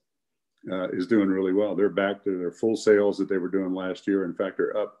Roadhouse is doing really well. They're back to their full sales that they were doing last year. In fact,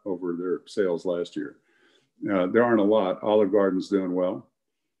 they're up over their sales last year. There aren't a lot. Olive Garden's doing well.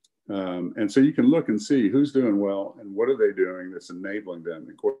 And so you can look and see who's doing well and what are they doing that's enabling them.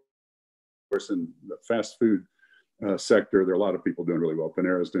 Of course, in the fast food sector, there are a lot of people doing really well.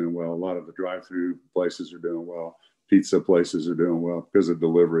 Panera's doing well. A lot of the drive-through places are doing well. Pizza places are doing well because of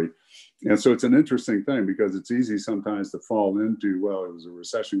delivery. And so it's an interesting thing because it's easy sometimes to fall into, well, it was a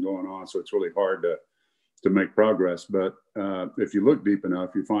recession going on, so it's really hard to make progress. But if you look deep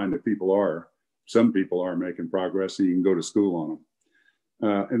enough, you find that some people are making progress, so you can go to school on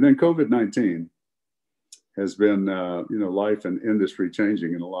them. And then COVID-19 has been, life and industry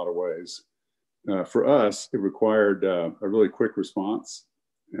changing in a lot of ways. For us, it required a really quick response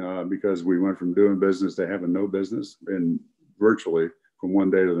because we went from doing business to having no business and virtually from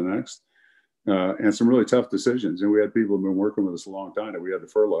one day to the next, and some really tough decisions. And we had people who've been working with us a long time that we had to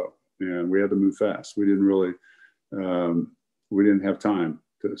furlough, and we had to move fast. We didn't have time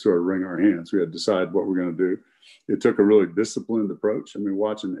to sort of wring our hands. We had to decide what we're going to do. It took a really disciplined approach. I mean,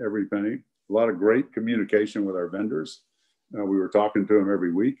 watching every penny, a lot of great communication with our vendors. We were talking to them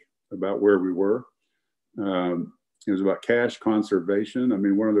every week about where we were. It was about cash conservation. I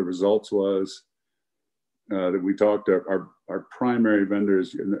mean, one of the results was that we talked to our primary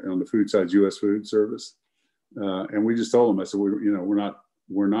vendors on the food side, U.S. Food Service, and we just told them, I said,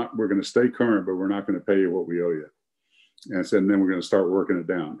 we're going to stay current, but we're not going to pay you what we owe you. And I said, and then we're going to start working it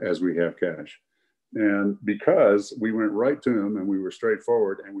down as we have cash. And because we went right to them and we were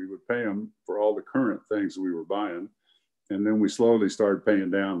straightforward and we would pay them for all the current things we were buying, and then we slowly started paying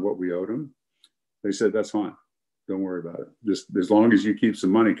down what we owed them, they said, that's fine. Don't worry about it. Just as long as you keep some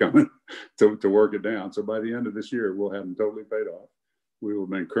money coming to work it down. So by the end of this year, we'll have them totally paid off. We will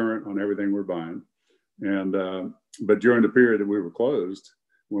have been current on everything we're buying. And but during the period that we were closed,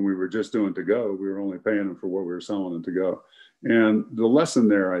 when we were just doing to go, we were only paying them for what we were selling them to go. And the lesson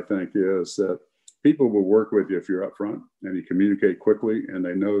there, I think, is that people will work with you if you're upfront and you communicate quickly, and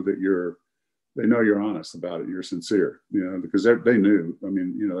they know you're honest about it. You're sincere, because they knew. I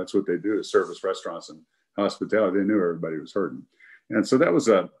mean, that's what they do is service restaurants and hospitality. They knew everybody was hurting, and so it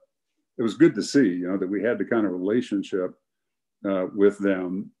was good to see, that we had the kind of relationship with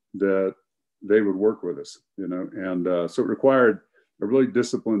them that they would work with us, and so it required a really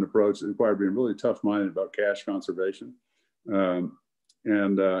disciplined approach. It required being really tough-minded about cash conservation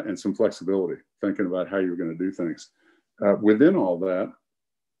and some flexibility, thinking about how you were going to do things. Within all that,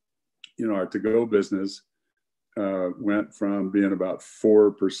 our to-go business went from being about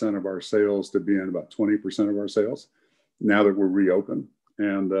 4% of our sales to being about 20% of our sales now that we're reopened.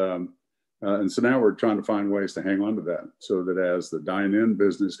 And so now we're trying to find ways to hang on to that so that as the dine-in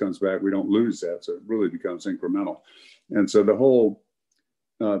business comes back, we don't lose that. So it really becomes incremental. And so the whole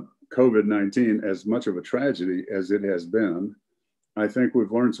COVID-19, as much of a tragedy as it has been, I think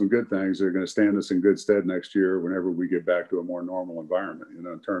we've learned some good things that are going to stand us in good stead next year whenever we get back to a more normal environment,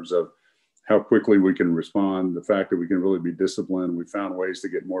 in terms of how quickly we can respond, the fact that we can really be disciplined. We found ways to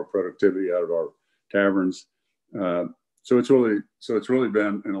get more productivity out of our taverns. So it's really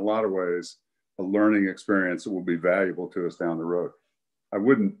been, in a lot of ways, a learning experience that will be valuable to us down the road. I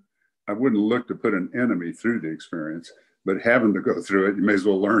wouldn't look to put an enemy through the experience, but having to go through it, you may as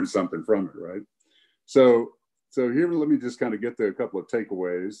well learn something from it, right? So here, let me just kind of get to a couple of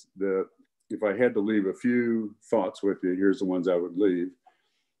takeaways that if I had to leave a few thoughts with you, here's the ones I would leave.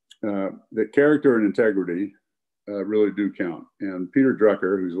 That character and integrity really do count. And Peter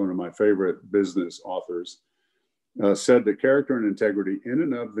Drucker, who's one of my favorite business authors, said that character and integrity in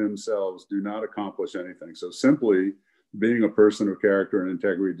and of themselves do not accomplish anything. So simply being a person of character and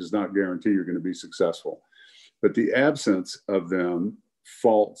integrity does not guarantee you're going to be successful. But the absence of them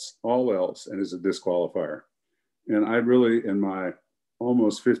faults all else and is a disqualifier. And I really, in my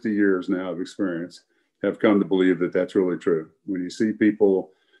almost 50 years now of experience, have come to believe that that's really true. When you see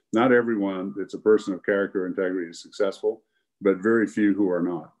people, not everyone that's a person of character and integrity is successful, but very few who are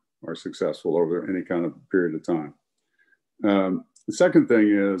not are successful over any kind of period of time. The second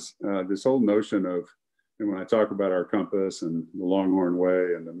thing is this whole notion of, and when I talk about our compass and the Longhorn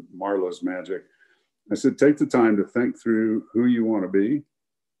Way and the Marlow's magic, I said, take the time to think through who you want to be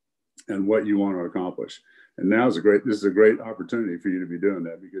and what you want to accomplish. And now this is a great opportunity for you to be doing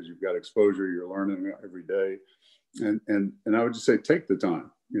that because you've got exposure, you're learning every day. And I would just say, take the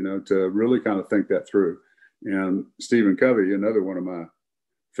time, to really kind of think that through. And Stephen Covey, another one of my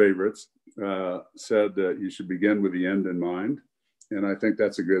favorites, said that you should begin with the end in mind. And I think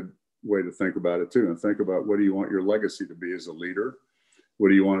that's a good way to think about it too. And think about, what do you want your legacy to be as a leader? What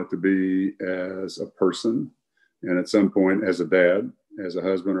do you want it to be as a person? And at some point as a dad, as a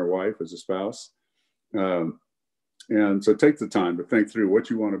husband or wife, as a spouse. And so take the time to think through what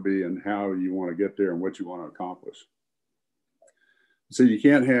you want to be and how you want to get there and what you want to accomplish. So you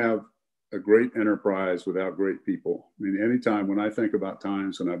can't have a great enterprise without great people. I mean, anytime when I think about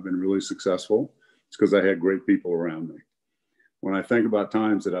times when I've been really successful, it's because I had great people around me. When I think about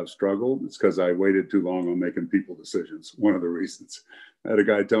times that I've struggled, it's because I waited too long on making people decisions. One of the reasons. I had a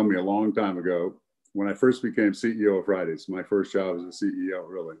guy tell me a long time ago, when I first became CEO of Fridays, my first job as a CEO,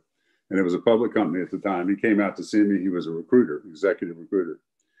 really. And it was a public company at the time. He came out to see me. He was a recruiter, executive recruiter.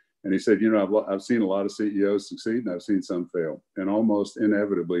 And he said, I've seen a lot of CEOs succeed and I've seen some fail. And almost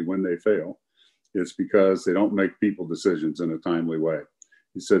inevitably when they fail, it's because they don't make people decisions in a timely way.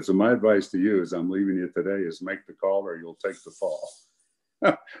 He said, so my advice to you as I'm leaving you today is make the call or you'll take the fall.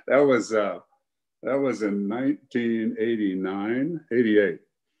 that was in 1989, 88.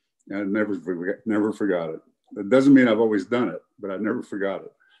 And never forgot it. It doesn't mean I've always done it, but I never forgot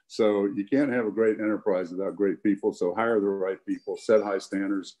it. So you can't have a great enterprise without great people. So hire the right people, set high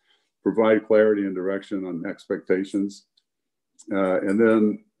standards, provide clarity and direction on expectations. And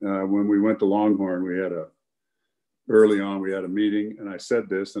then when we went to Longhorn, early on, we had a meeting and I said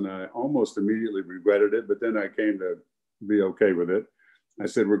this and I almost immediately regretted it, but then I came to be okay with it. I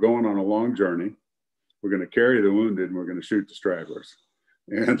said, we're going on a long journey. We're going to carry the wounded and we're going to shoot the stragglers.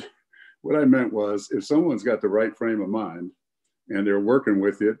 And what I meant was, if someone's got the right frame of mind and they're working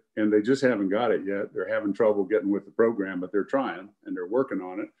with you and they just haven't got it yet, they're having trouble getting with the program, but they're trying and they're working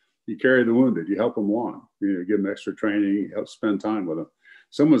on it, you carry the wounded, you help them along, give them extra training, you help spend time with them.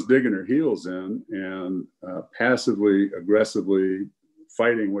 Someone's digging their heels in and passively, aggressively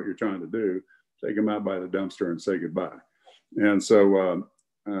fighting what you're trying to do, take them out by the dumpster and say goodbye. And so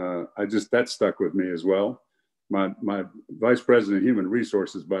that stuck with me as well. My vice president of human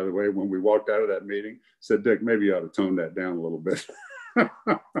resources, by the way, when we walked out of that meeting, said, Dick, maybe you ought to tone that down a little bit.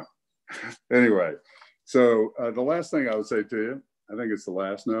 Anyway, so the last thing I would say to you, I think it's the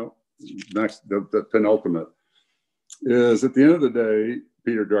last note, the penultimate, is at the end of the day,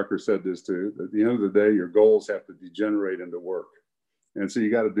 Peter Drucker said this too, at the end of the day, your goals have to degenerate into work. And so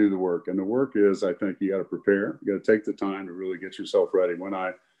you got to do the work. And the work is, I think you got to prepare. You got to take the time to really get yourself ready. When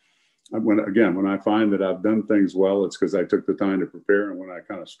I find that I've done things well, it's because I took the time to prepare. And when I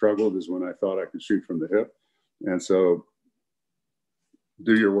kind of struggled is when I thought I could shoot from the hip. And so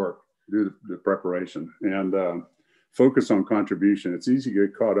do your work, do the preparation, and focus on contribution. It's easy to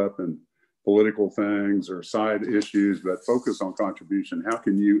get caught up in political things or side issues, but focus on contribution. How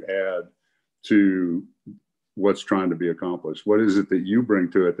can you add to what's trying to be accomplished? What is it that you bring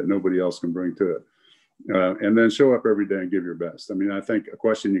to it that nobody else can bring to it? And then show up every day and give your best. I mean, I think a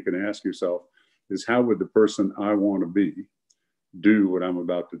question you can ask yourself is, how would the person I want to be do what I'm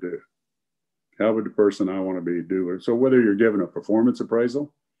about to do? How would the person I want to be do it? So whether you're giving a performance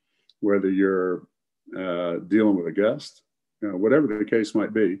appraisal, whether you're dealing with a guest, whatever the case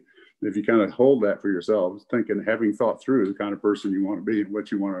might be, if you kind of hold that for yourselves, thinking, having thought through the kind of person you want to be and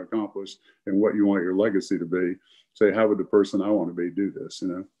what you want to accomplish and what you want your legacy to be, say, how would the person I want to be do this,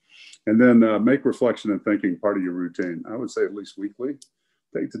 And then make reflection and thinking part of your routine. I would say at least weekly.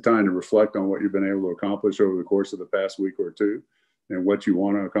 Take the time to reflect on what you've been able to accomplish over the course of the past week or two and what you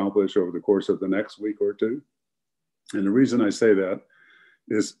want to accomplish over the course of the next week or two. And the reason I say that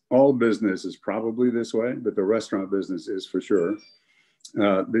is all business is probably this way, but the restaurant business is for sure.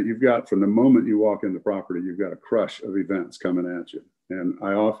 That you've got, from the moment you walk in the property, you've got a crush of events coming at you. And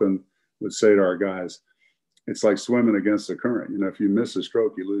I often would say to our guys, it's like swimming against the current. If you miss a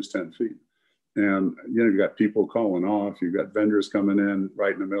stroke, you lose 10 feet. And, you've got people calling off, you've got vendors coming in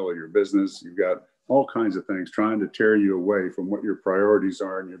right in the middle of your business. You've got all kinds of things trying to tear you away from what your priorities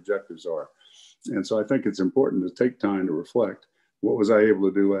are and your objectives are. And so I think it's important to take time to reflect. What was I able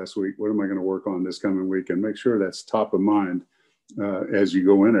to do last week? What am I going to work on this coming week? And make sure that's top of mind as you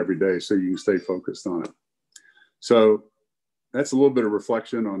go in every day so you can stay focused on it. So that's a little bit of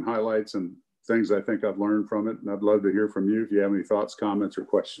reflection on highlights and things I think I've learned from it. And I'd love to hear from you if you have any thoughts, comments, or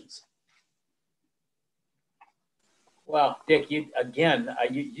questions. Well, Dick, you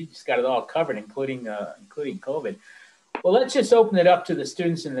just got it all covered, including COVID. Well, let's just open it up to the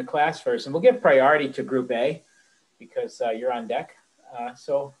students in the class first, and we'll give priority to Group A because you're on deck.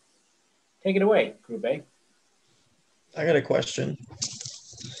 So take it away, Group A. I got a question.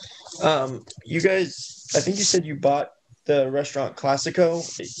 You guys, I think you said you bought the restaurant Classico.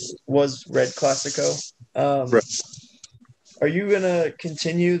 It was Red Classico. Um, Right. are you gonna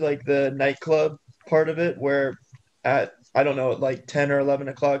continue like the nightclub part of it, where at I don't know, at like 10 or 11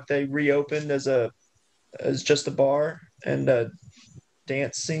 o'clock they reopened as just a bar and a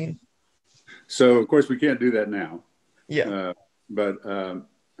dance scene? So of course we can't do that now, Yeah. uh, but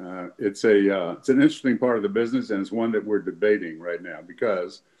it's an interesting part of the business, and it's one that we're debating right now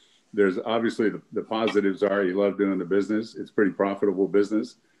because there's obviously the positives are you love doing the business. It's pretty profitable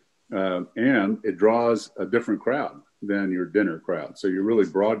business, and it draws a different crowd than your dinner crowd. So you're really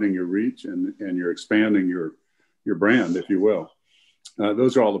broadening your reach and you're expanding your brand, if you will.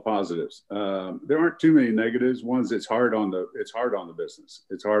 Those are all the positives. There aren't too many negatives. One's it's hard on the business.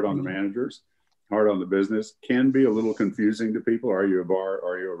 It's hard on the Mhm. managers, hard on the business. Can be a little confusing to people. Are you a bar?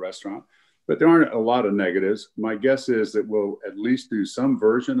 Are you a restaurant? But there aren't a lot of negatives. My guess is that we'll at least do some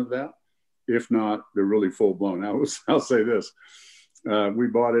version of that. If not, they're really full blown. I'll say this. We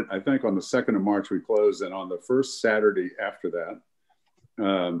bought it, I think, on the 2nd of March, we closed. And on the first Saturday after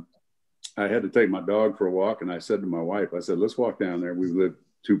that, I had to take my dog for a walk. And I said to my wife, I said, let's walk down there. We live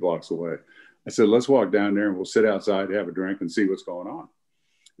 2 blocks away. I said, let's walk down there and we'll sit outside, have a drink and see what's going on.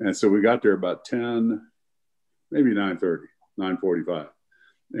 And so we got there about 10, maybe 9:30, 9:45.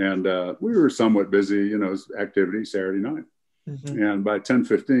 And we were somewhat busy, activity Saturday night. Mhm. And by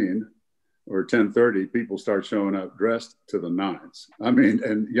 10:15 or 10:30, people start showing up dressed to the nines. I mean,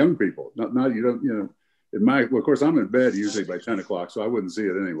 and young people, not you don't, well, of course, I'm in bed usually by 10 o'clock, so I wouldn't see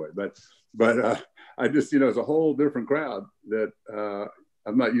it anyway. But I just, it's a whole different crowd that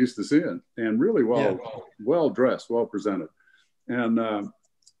I'm not used to seeing, and really well dressed, well presented.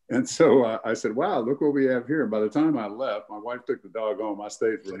 And so I said, wow, look what we have here. And by the time I left, my wife took the dog home. I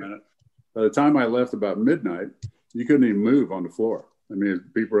stayed for a minute. By the time I left about midnight, you couldn't even move on the floor. I mean,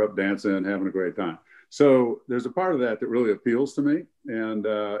 people are up dancing, having a great time. So there's a part of that really appeals to me. And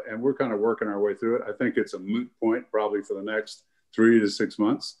we're kind of working our way through it. I think it's a moot point probably for the next 3 to 6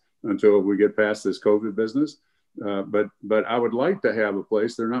 months until we get past this COVID business. But I would like to have a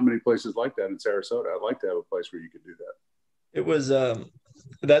place. There are not many places like that in Sarasota. I'd like to have a place where you could do that. It was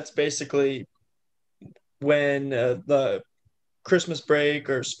that's basically when the Christmas break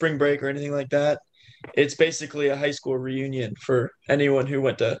or spring break or anything like that. It's basically a high school reunion for anyone who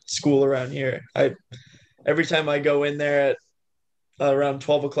went to school around here. Every time I go in there at around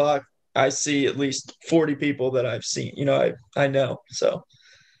 12 o'clock, I see at least 40 people that I've seen. I know. So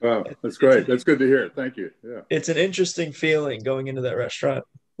Wow, that's great. That's good to hear. Thank you. Yeah. it's an interesting feeling going into that restaurant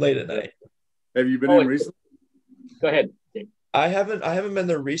late at night. Have you been in recently? Go ahead. I haven't been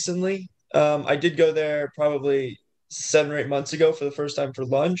there recently. I did go there probably 7 or 8 months ago for the first time for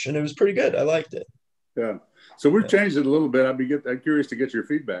lunch, and it was pretty good. I liked it. Yeah. So we've changed it a little bit. I'm curious to get your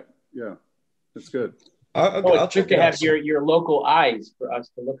feedback. Yeah, that's good. I'll check to have your local eyes for us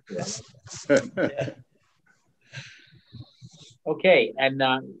to look for. Yeah. Okay, and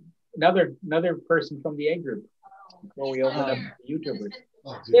another person from the A group before we open up the YouTubers.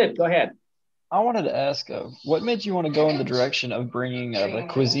 Sid, go ahead. I wanted to ask, what made you want to go in the direction of bringing the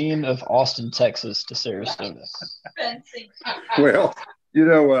cuisine of Austin, Texas to Sarasota? Well,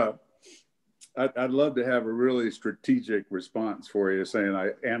 I'd love to have a really strategic response for you, saying I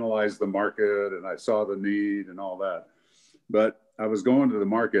analyzed the market and I saw the need and all that. But I was going to the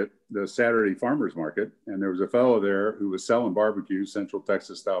market, the Saturday farmers market, and there was a fellow there who was selling barbecue, Central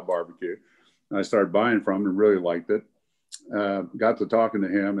Texas style barbecue. And I started buying from him and really liked it. Got to talking to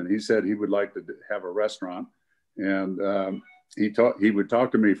him, and he said he would like to have a restaurant. And he would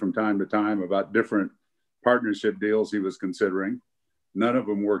talk to me from time to time about different partnership deals he was considering. None of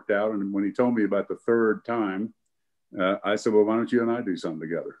them worked out. And when he told me about the third time, I said, well, why don't you and I do something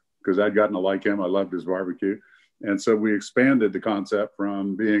together? Because I'd gotten to like him. I loved his barbecue. And so we expanded the concept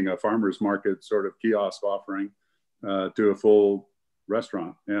from being a farmer's market sort of kiosk offering to a full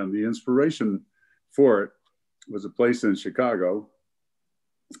restaurant. And the inspiration for it was a place in Chicago.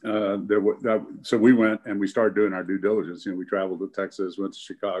 So we went and we started doing our due diligence. We traveled to Texas, went to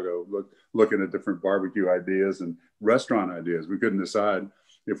Chicago, looking at different barbecue ideas and restaurant ideas. We couldn't decide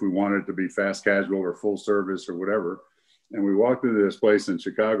if we wanted it to be fast casual or full service or whatever. And we walked into this place in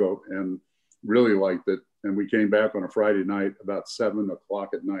Chicago and really liked it. And we came back on a Friday night about 7 o'clock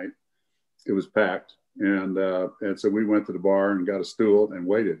at night. It was packed. And so we went to the bar and got a stool and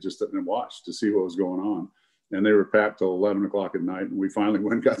waited just and watched to see what was going on. And they were packed till 11 o'clock at night. And we finally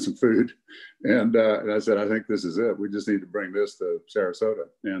went and got some food. And I said, I think this is it. We just need to bring this to Sarasota.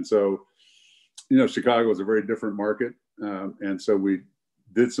 And so, Chicago is a very different market. And so we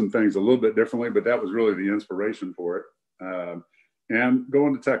did some things a little bit differently, but that was really the inspiration for it. And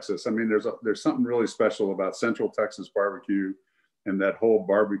going to Texas. I mean, there's something really special about Central Texas barbecue and that whole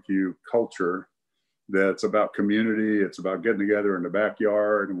barbecue culture that's about community. It's about getting together in the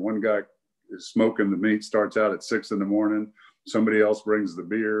backyard, and one guy is smoking the meat, starts out at 6 a.m. Somebody else brings the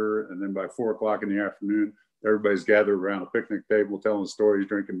beer, and then by 4 o'clock in the afternoon, everybody's gathered around a picnic table, telling stories,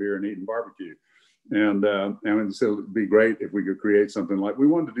 drinking beer, and eating barbecue. And so it'd be great if we could create something like, we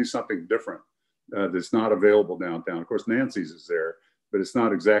wanted to do something different that's not available downtown. Of course, Nancy's is there, but it's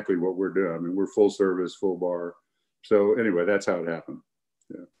not exactly what we're doing. I mean, we're full service, full bar. So anyway, that's how it happened.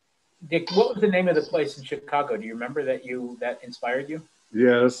 Yeah. Dick, what was the name of the place in Chicago? Do you remember that inspired you?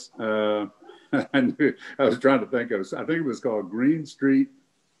 Yes. I was trying to think of, I think it was called Green Street.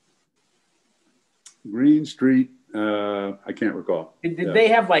 I can't recall. Did they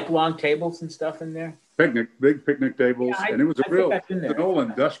have like long tables and stuff in there? Big picnic tables. Yeah, and it was an old Yeah.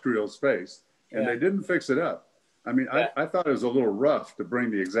 industrial space, and they didn't fix it up. I mean, I thought it was a little rough to bring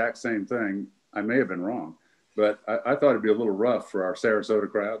the exact same thing. I may have been wrong, but I thought it'd be a little rough for our Sarasota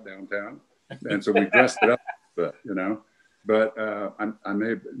crowd downtown. And so we dressed it up, but, but I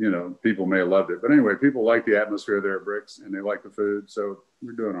may, people may have loved it. But anyway, people like the atmosphere there at Bricks, and they like the food. So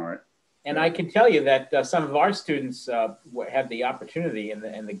we're doing all right. And I can tell you that some of our students had the opportunity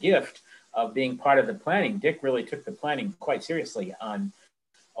and the gift of being part of the planning. Dick really took the planning quite seriously on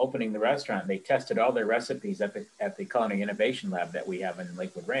opening the restaurant. They tested all their recipes at the Culinary Innovation Lab that we have in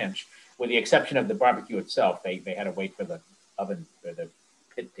Lakewood Ranch, with the exception of the barbecue itself. They had to wait for the oven or the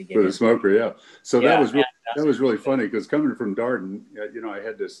pit to get for the smoker. Yeah. So that was really and, funny, because coming from Darden, I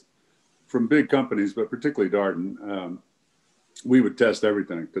had this from big companies, but particularly Darden. We would test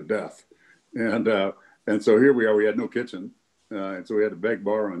everything to death. And so here we are, we had no kitchen. And so we had to beg,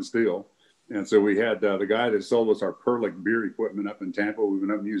 borrow, and steal. And so we had the guy that sold us our Perlick beer equipment up in Tampa. We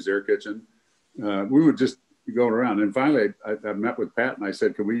went up and used their kitchen. We would just be going around. And finally, I met with Pat and I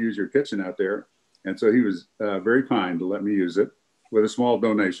said, can we use your kitchen out there? And so he was very kind to let me use it with a small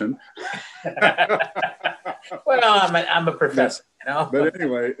donation. Well, I'm a professor, But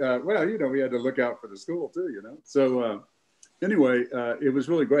anyway, we had to look out for the school too, So anyway, it was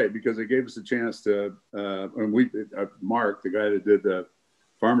really great because it gave us a chance to, and Mark, the guy that did the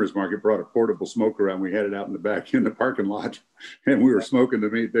farmer's market, brought a portable smoker around. We had it out in the back in the parking lot, and we were smoking the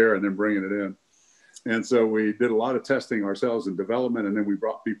meat there and then bringing it in. And so we did a lot of testing ourselves in development, and then we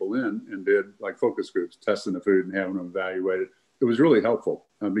brought people in and did like focus groups, testing the food and having them evaluated. It was really helpful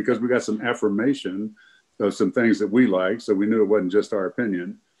because we got some affirmation of some things that we liked, so we knew it wasn't just our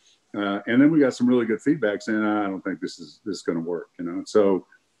opinion. And then we got some really good feedback saying, I don't think this is going to work, So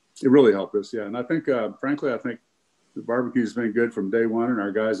it really helped us, yeah. And I think, frankly, the barbecue's been good from day one, and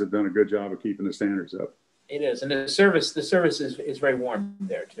our guys have done a good job of keeping the standards up. It is, and the service is very warm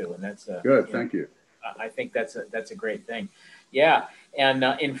there too, and that's good. Thank you. I think that's a great thing. Yeah, and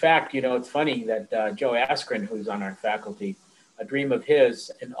in fact, it's funny that Joe Askren, who's on our faculty, a dream of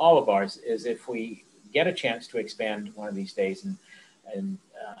his and all of ours is if we get a chance to expand one of these days and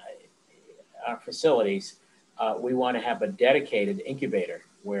our facilities, we want to have a dedicated incubator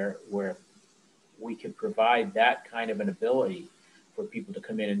where we could provide that kind of an ability for people to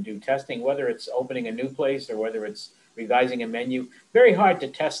come in and do testing, whether it's opening a new place or whether it's revising a menu. Very hard to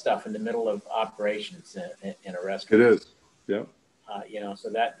test stuff in the middle of operations in a restaurant. It is, yeah. So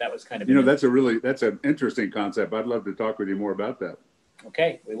that was kind of that's an interesting concept. I'd love to talk with you more about that.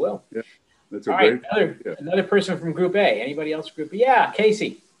 Okay, we will. Yeah, that's all great. Right, another person from Group A. Anybody else Group B? Yeah,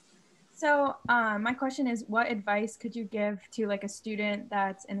 Casey. So my question is, what advice could you give to like a student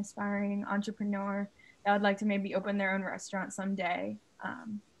that's an aspiring entrepreneur that would like to maybe open their own restaurant someday?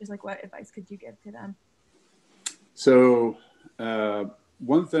 Just like, what advice could you give to them? So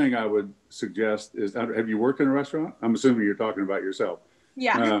one thing I would suggest is, have you worked in a restaurant? I'm assuming you're talking about yourself.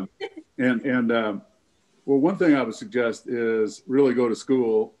 Yeah. Well, one thing I would suggest is really go to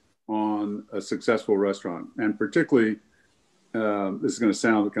school on a successful restaurant, and particularly, this is going to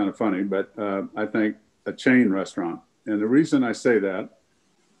sound kind of funny, but I think a chain restaurant. And the reason I say that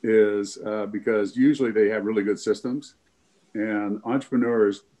is because usually they have really good systems, and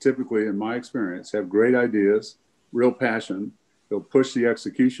entrepreneurs typically, in my experience, have great ideas, real passion. They'll push the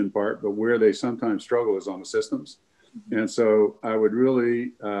execution part, but where they sometimes struggle is on the systems. And so I would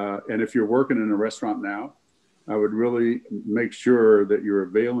really, and if you're working in a restaurant now, I would really make sure that you're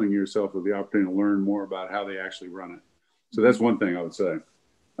availing yourself of the opportunity to learn more about how they actually run it. So that's one thing I would say.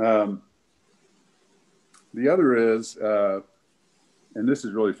 The other is, and this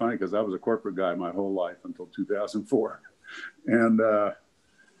is really funny because I was a corporate guy my whole life until 2004. And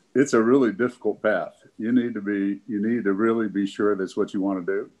it's a really difficult path. You need to really be sure that's what you want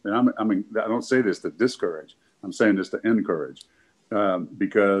to do. And I don't say this to discourage. I'm saying this to encourage,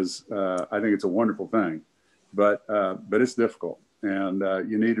 because I think it's a wonderful thing, but it's difficult, and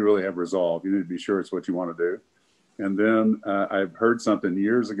you need to really have resolve. You need to be sure it's what you want to do. And then I've heard something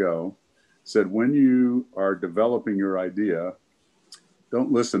years ago said, when you are developing your idea,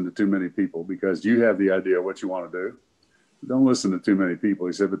 don't listen to too many people, because you have the idea of what you want to do. Don't listen to too many people.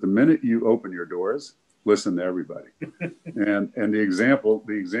 He said, but the minute you open your doors, listen to everybody. and the example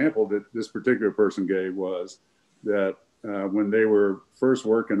that this particular person gave was that when they were first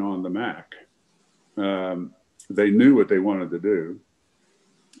working on the Mac, they knew what they wanted to do.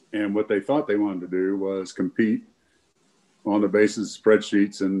 And what they thought they wanted to do was compete on the basis of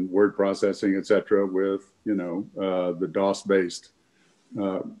spreadsheets and word processing, et cetera, with, the DOS-based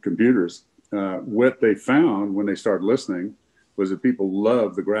computers. What they found when they started listening was that people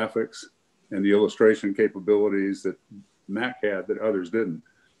loved the graphics and the illustration capabilities that Mac had that others didn't.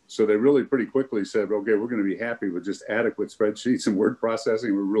 So they really pretty quickly said, okay, we're going to be happy with just adequate spreadsheets and word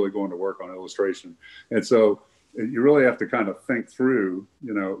processing. We're really going to work on illustration. And so you really have to kind of think through,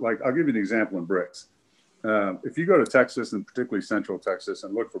 like I'll give you an example in bricks. If you go to Texas, and particularly Central Texas,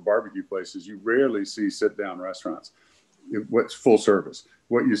 and look for barbecue places, you rarely see sit-down restaurants. What's full service.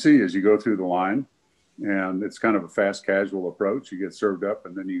 What you see is you go through the line, and it's kind of a fast casual approach. You get served up,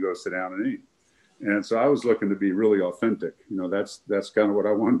 and then you go sit down and eat. And so I was looking to be really authentic. That's kind of what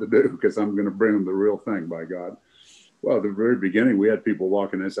I wanted to do, because I'm going to bring them the real thing, by God. Well, at the very beginning, we had people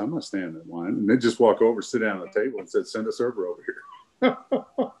walking in and say, I'm not standing in line. And they just walk over, sit down at the table, and said, send a server over here.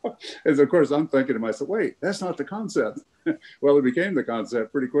 And of course, I'm thinking to myself, wait, that's not the concept. Well, it became the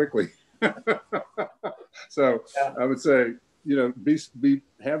concept pretty quickly. So I would say,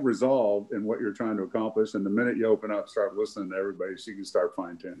 have resolve in what you're trying to accomplish. And the minute you open up, start listening to everybody, so you can start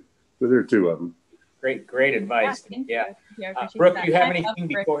fine tuning. So there are two of them. Great advice. Yeah. Brooke, do you have anything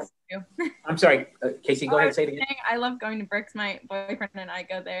before? I'm sorry, Casey, go ahead and say it again. I love going to Bricks. My boyfriend and I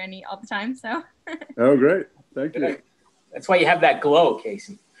go there and eat all the time. So. Oh, great. Thank you. That's why you have that glow,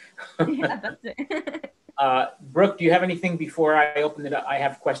 Casey. Yeah, that's it. Brooke, do you have anything before I open it up? I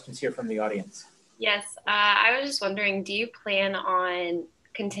have questions here from the audience. Yes, I was just wondering, do you plan on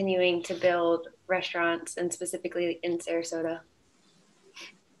continuing to build restaurants, and specifically in Sarasota?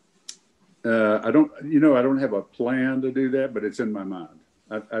 I don't have a plan to do that, but it's in my mind.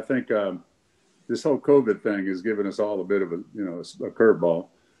 I think this whole COVID thing has given us all a bit of a curveball.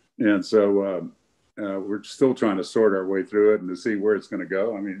 And so we're still trying to sort our way through it and to see where it's going to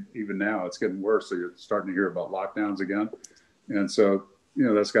go. I mean, even now it's getting worse. So you're starting to hear about lockdowns again. And so,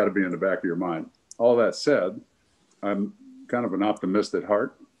 that's got to be in the back of your mind. All that said, I'm kind of an optimist at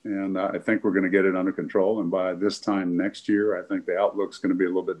heart, and I think we're going to get it under control. And by this time next year, I think the outlook's going to be a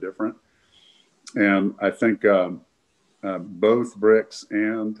little bit different. And I think both Bricks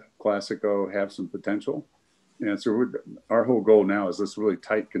and Classico have some potential. And so our whole goal now is let's really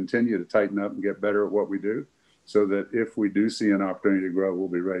continue to tighten up and get better at what we do, so that if we do see an opportunity to grow, we'll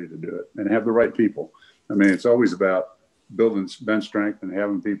be ready to do it and have the right people. I mean, it's always about building bench strength and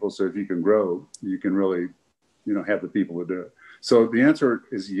having people. So if you can grow, you can really, have the people to do it. So the answer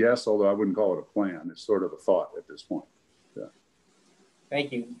is yes, although I wouldn't call it a plan. It's sort of a thought at this point. Yeah.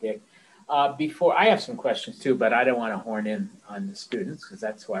 Thank you, Dick. Before I have some questions too, but I don't want to horn in on the students, because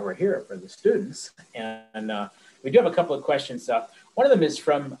that's why we're here, for the students. And we do have a couple of questions. One of them is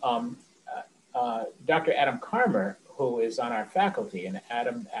from Dr. Adam Carmer, who is on our faculty. And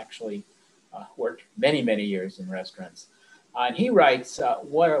Adam actually worked many, many years in restaurants. And he writes,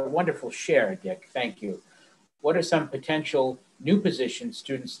 what a wonderful share, Dick. Thank you. What are some potential new positions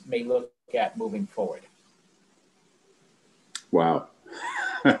students may look at moving forward? Wow.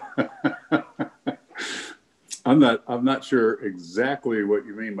 I'm not sure exactly what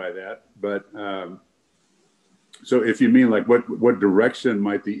you mean by that, but so if you mean like what direction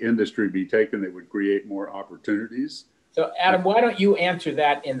might the industry be taken that would create more opportunities? So Adam, why don't you answer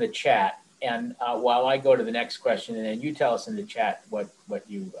that in the chat, and while I go to the next question, and then you tell us in the chat what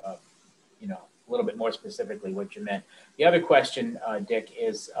you a little bit more specifically what you meant. The other question, Dick,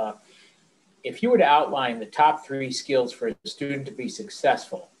 is if you were to outline the top 3 skills for a student to be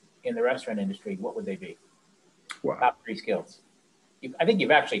successful in the restaurant industry, what would they be? Wow. Top 3 skills. I think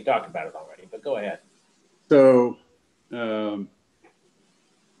you've actually talked about it already, but go ahead. So, I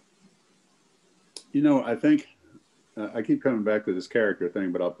think I keep coming back to this character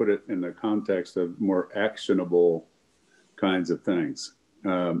thing, but I'll put it in the context of more actionable kinds of things.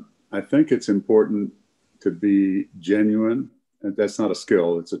 I think it's important to be genuine, and that's not a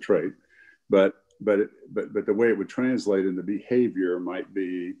skill; it's a trait. But the way it would translate into behavior might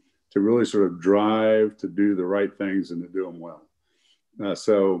be to really sort of drive to do the right things and to do them well.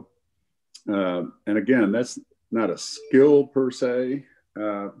 And again, not a skill per se,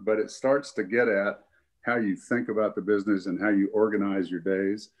 but it starts to get at how you think about the business and how you organize your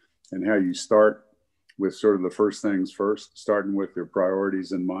days and how you start with sort of the first things first, starting with your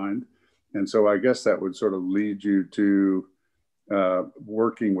priorities in mind. And so I guess that would sort of lead you to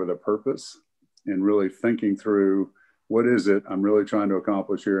working with a purpose and really thinking through what is it I'm really trying to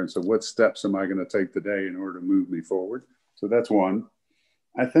accomplish here. And so what steps am I going to take today in order to move me forward? So that's one.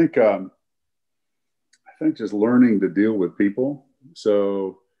 I think just learning to deal with people.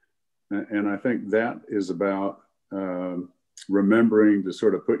 So, and I think that is about remembering to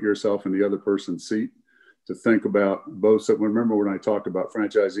sort of put yourself in the other person's seat, to think about both. So remember when I talked about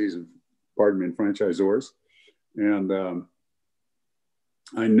franchisees and franchisors, and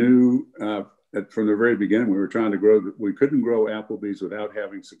I knew from the very beginning we were trying to grow. We couldn't grow Applebee's without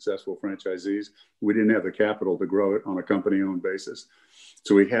having successful franchisees. We didn't have the capital to grow it on a company-owned basis,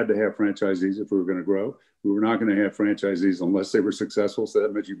 so we had to have franchisees if we were going to grow. We were not going to have franchisees unless they were successful. So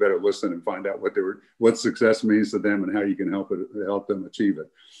that meant you better listen and find out what success means to them and how you can help them achieve it.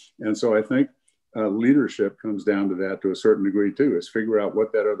 And so I think leadership comes down to that to a certain degree too, is figure out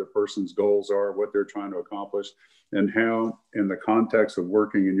what that other person's goals are, what they're trying to accomplish, and how in the context of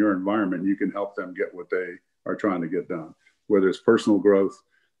working in your environment, you can help them get what they are trying to get done, whether it's personal growth,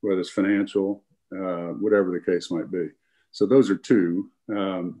 whether it's financial, whatever the case might be. So those are two,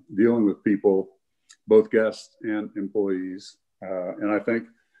 dealing with people, both guests and employees. And I think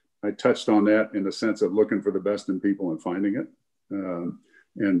I touched on that in the sense of looking for the best in people and finding it,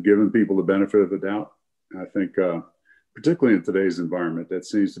 and giving people the benefit of the doubt. I think, particularly in today's environment, that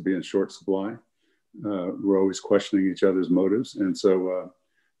seems to be in short supply. We're always questioning each other's motives. And so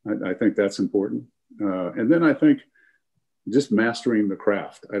I think that's important. And then I think just mastering the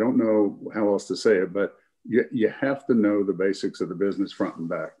craft. I don't know how else to say it, but you have to know the basics of the business front and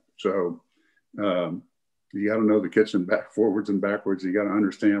back. So you got to know the kitchen back, forwards and backwards. You got to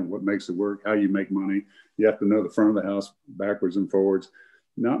understand what makes it work, how you make money. You have to know the front of the house backwards and forwards,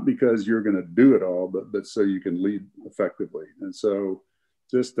 not because you're going to do it all, but so you can lead effectively. And so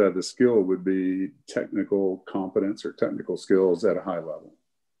just the skill would be technical competence or technical skills at a high level.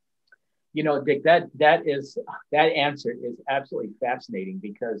 You know, Dick, that answer is absolutely fascinating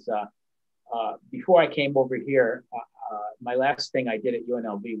because before I came over here, my last thing I did at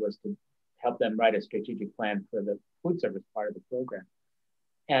UNLV was to help them write a strategic plan for the food service part of the program.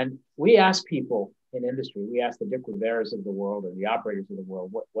 And we asked people in industry, we asked the Dick Riveras of the world or the operators of the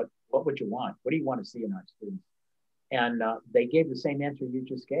world, what would you want? What do you want to see in our students? And they gave the same answer you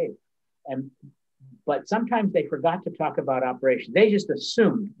just gave. But sometimes they forgot to talk about operations. They just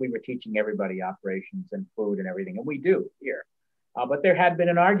assumed we were teaching everybody operations and food and everything, and we do here. But there had been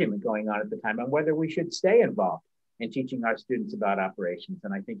an argument going on at the time on whether we should stay involved in teaching our students about operations.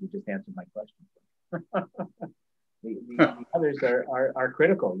 And I think you just answered my question. the others are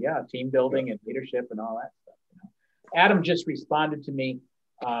critical. Yeah, team building and leadership and all that stuff. You know? Adam just responded to me,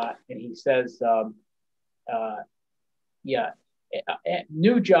 and he says,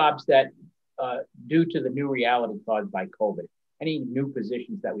 new jobs that due to the new reality caused by COVID, any new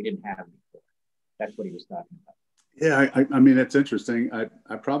positions that we didn't have before. That's what he was talking about. Yeah, I mean, it's interesting.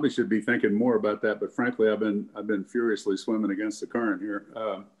 I probably should be thinking more about that, but frankly, I've been furiously swimming against the current here.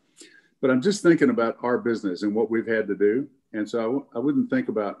 But I'm just thinking about our business and what we've had to do. And so I wouldn't think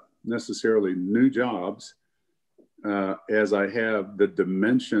about necessarily new jobs as I have the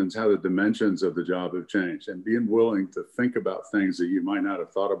dimensions, how the dimensions of the job have changed, and being willing to think about things that you might not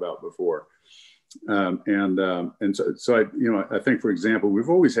have thought about before. And so I think, for example, we've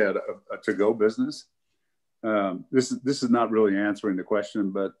always had a to-go business. This is not really answering the question,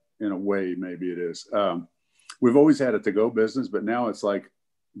 but in a way, maybe it is. We've always had a to-go business, but now it's like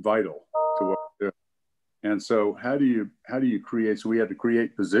vital to what we do. And so how do you create? So we had to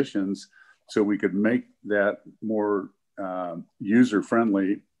create positions so we could make that more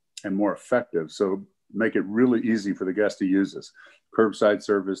user-friendly and more effective. So make it really easy for the guest to use us, curbside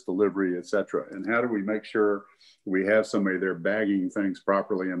service, delivery, et cetera. And how do we make sure we have somebody there bagging things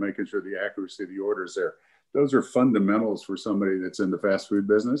properly and making sure the accuracy of the order is there? Those are fundamentals for somebody that's in the fast food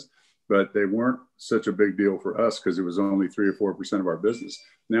business, but they weren't such a big deal for us because it was only 3 or 4% of our business.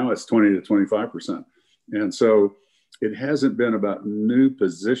 Now it's 20 to 25%. And so it hasn't been about new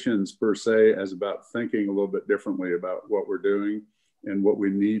positions per se, as about thinking a little bit differently about what we're doing and what we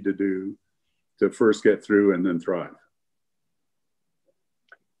need to do to first get through and then thrive.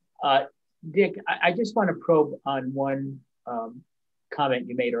 Dick, I just want to probe on one comment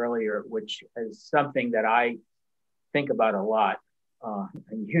you made earlier, which is something that I think about a lot.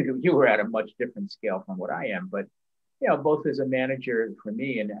 And you were at a much different scale from what I am, but both as a manager for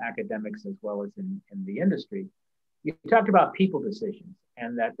me in academics as well as in the industry, you talked about people decisions,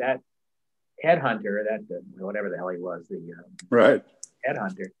 and that headhunter, whatever the hell he was, the right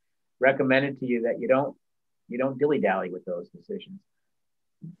headhunter, recommended to you that you don't dilly-dally with those decisions.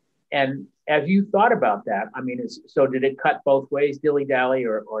 And as you thought about that, I mean, so did it cut both ways, dilly-dally,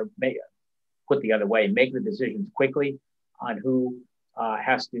 or put the other way, make the decisions quickly on who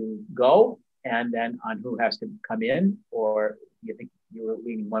has to go and then on who has to come in? Or you think you were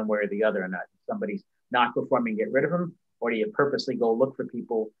leaning one way or the other, or not? Somebody's not performing, get rid of them, or do you purposely go look for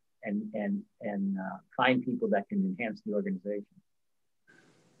people and find people that can enhance the organization?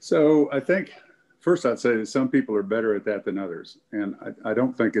 So I think first I'd say that some people are better at that than others. And I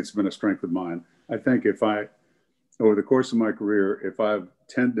don't think it's been a strength of mine. I think over the course of my career, if I've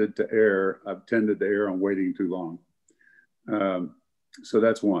tended to err, I've tended to err on waiting too long. So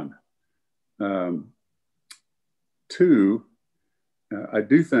that's one. Two, I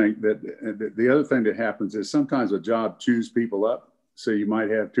do think that the other thing that happens is sometimes a job chews people up. So you might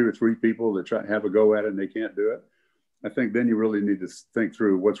have 2 or 3 people that try to have a go at it and they can't do it. I think then you really need to think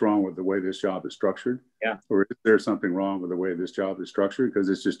through what's wrong with the way this job is structured. Yeah. Or is there something wrong with the way this job is structured? Because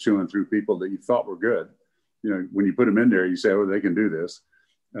it's just chewing through people that you thought were good. You know, when you put them in there, you say, oh, they can do this.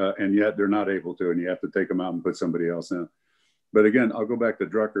 And yet they're not able to, and you have to take them out and put somebody else in. But again, I'll go back to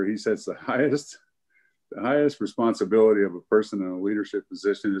Drucker. He says the highest responsibility of a person in a leadership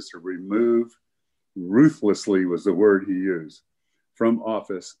position is to remove, ruthlessly was the word he used, from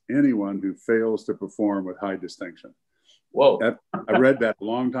office anyone who fails to perform with high distinction. Whoa. I read that a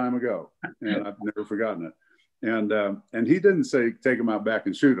long time ago, and I've never forgotten it. And he didn't say take them out back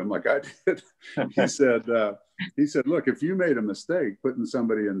and shoot them like I did. He said, look, if you made a mistake putting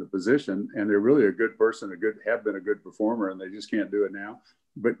somebody in the position and they're really a good person, have been a good performer, and they just can't do it now,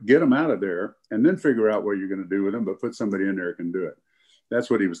 but get them out of there and then figure out what you're going to do with them, but put somebody in there who can do it. That's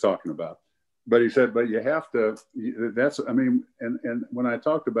what he was talking about. But he said, but you have to, and when I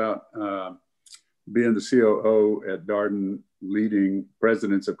talked about being the COO at Darden, leading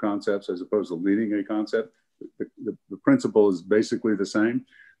presidents of concepts as opposed to leading a concept, the principle is basically the same.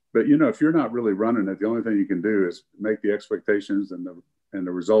 But, you know, if you're not really running it, the only thing you can do is make the expectations and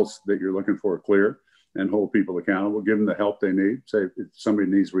the results that you're looking for clear and hold people accountable, give them the help they need. Say if somebody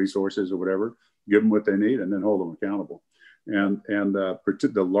needs resources or whatever, give them what they need and then hold them accountable. And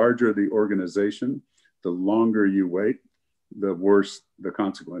the larger the organization, the longer you wait, the worse the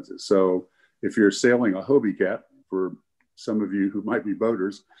consequences. So if you're sailing a Hobie Cat, for some of you who might be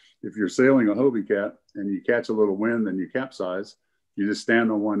boaters, if you're sailing a Hobie Cat and you catch a little wind and you capsize, you just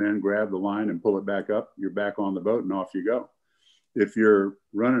stand on one end, grab the line and pull it back up. You're back on the boat and off you go. If you're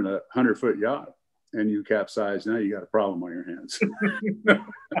running a 100-foot yacht and you capsize, now you got a problem on your hands. So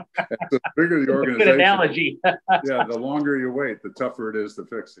the bigger the organization, good analogy. Yeah, the longer you wait, the tougher it is to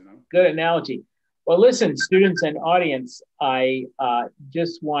fix, you know. Good analogy. Well, listen, students and audience, I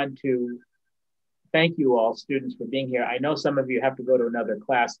just want to thank you all, students, for being here. I know some of you have to go to another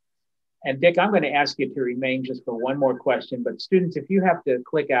class. And Dick, I'm going to ask you to remain just for one more question. But students, if you have to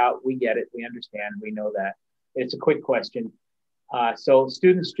click out, we get it. We understand. We know that. It's a quick question. So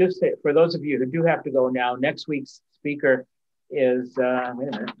students, just for those of you who do have to go now, next week's speaker is, wait a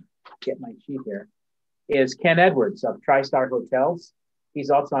minute, get my sheet here, is Ken Edwards of TriStar Hotels.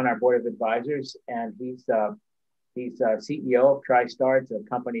 He's also on our board of advisors, and he's CEO of TriStar. It's a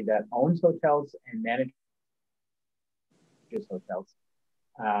company that owns hotels and manages hotels.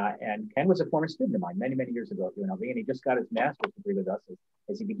 And Ken was a former student of mine many, many years ago at UNLV, and he just got his master's degree with us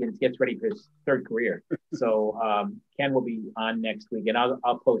as he gets ready for his third career. So Ken will be on next week, and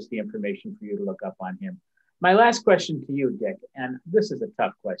I'll post the information for you to look up on him. My last question to you, Dick, and this is a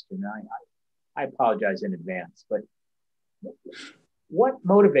tough question. I apologize in advance, but what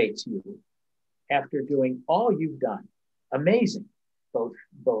motivates you after doing all you've done? Amazing,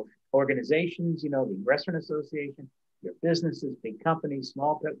 both organizations, you know, the Restaurant Association, your businesses, big companies,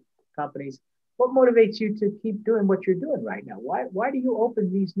 small companies. What motivates you to keep doing what you're doing right now? Why do you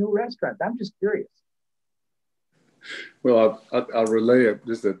open these new restaurants? I'm just curious. Well, I'll relay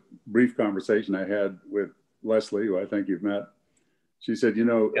just a brief conversation I had with Leslie, who I think you've met. She said, you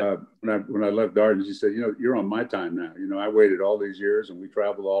know, when I left Darden, she said, you know, you're on my time now. You know, I waited all these years and we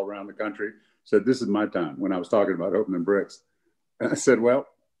traveled all around the country. Said, this is my time, when I was talking about opening bricks. And I said,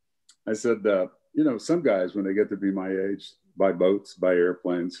 you know, some guys, when they get to be my age, buy boats, buy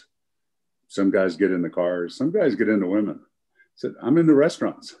airplanes. Some guys get in the cars. Some guys get into women. I said, I'm into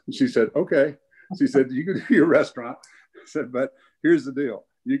restaurants. And she said, okay. She said, you can do your restaurant. I said, but here's the deal.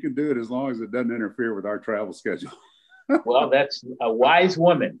 You can do it as long as it doesn't interfere with our travel schedule. Well, that's a wise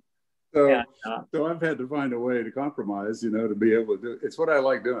woman. So, And, so I've had to find a way to compromise, to be able to do it. It's what I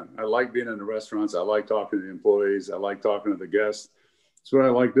like doing. I like being in the restaurants. I like talking to the employees. I like talking to the guests. It's what I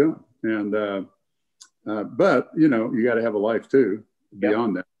like doing. And, but, you got to have a life too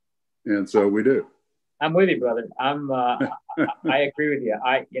beyond that. And so we do. I'm with you, brother. I agree with you.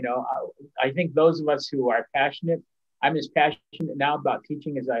 I think those of us who are passionate, I'm as passionate now about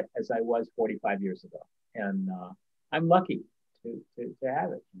teaching as I was 45 years ago. And I'm lucky to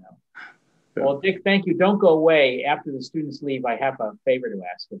have it, Yeah. Well, Dick, thank you. Don't go away. After the students leave, I have a favor to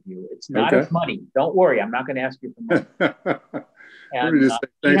ask of you. It's not Okay. as money. Don't worry. I'm not going to ask you for money. Let me just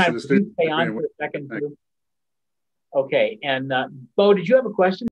say thanks to the Stay students. on for a second, too. Okay. And Bo, did you have a question?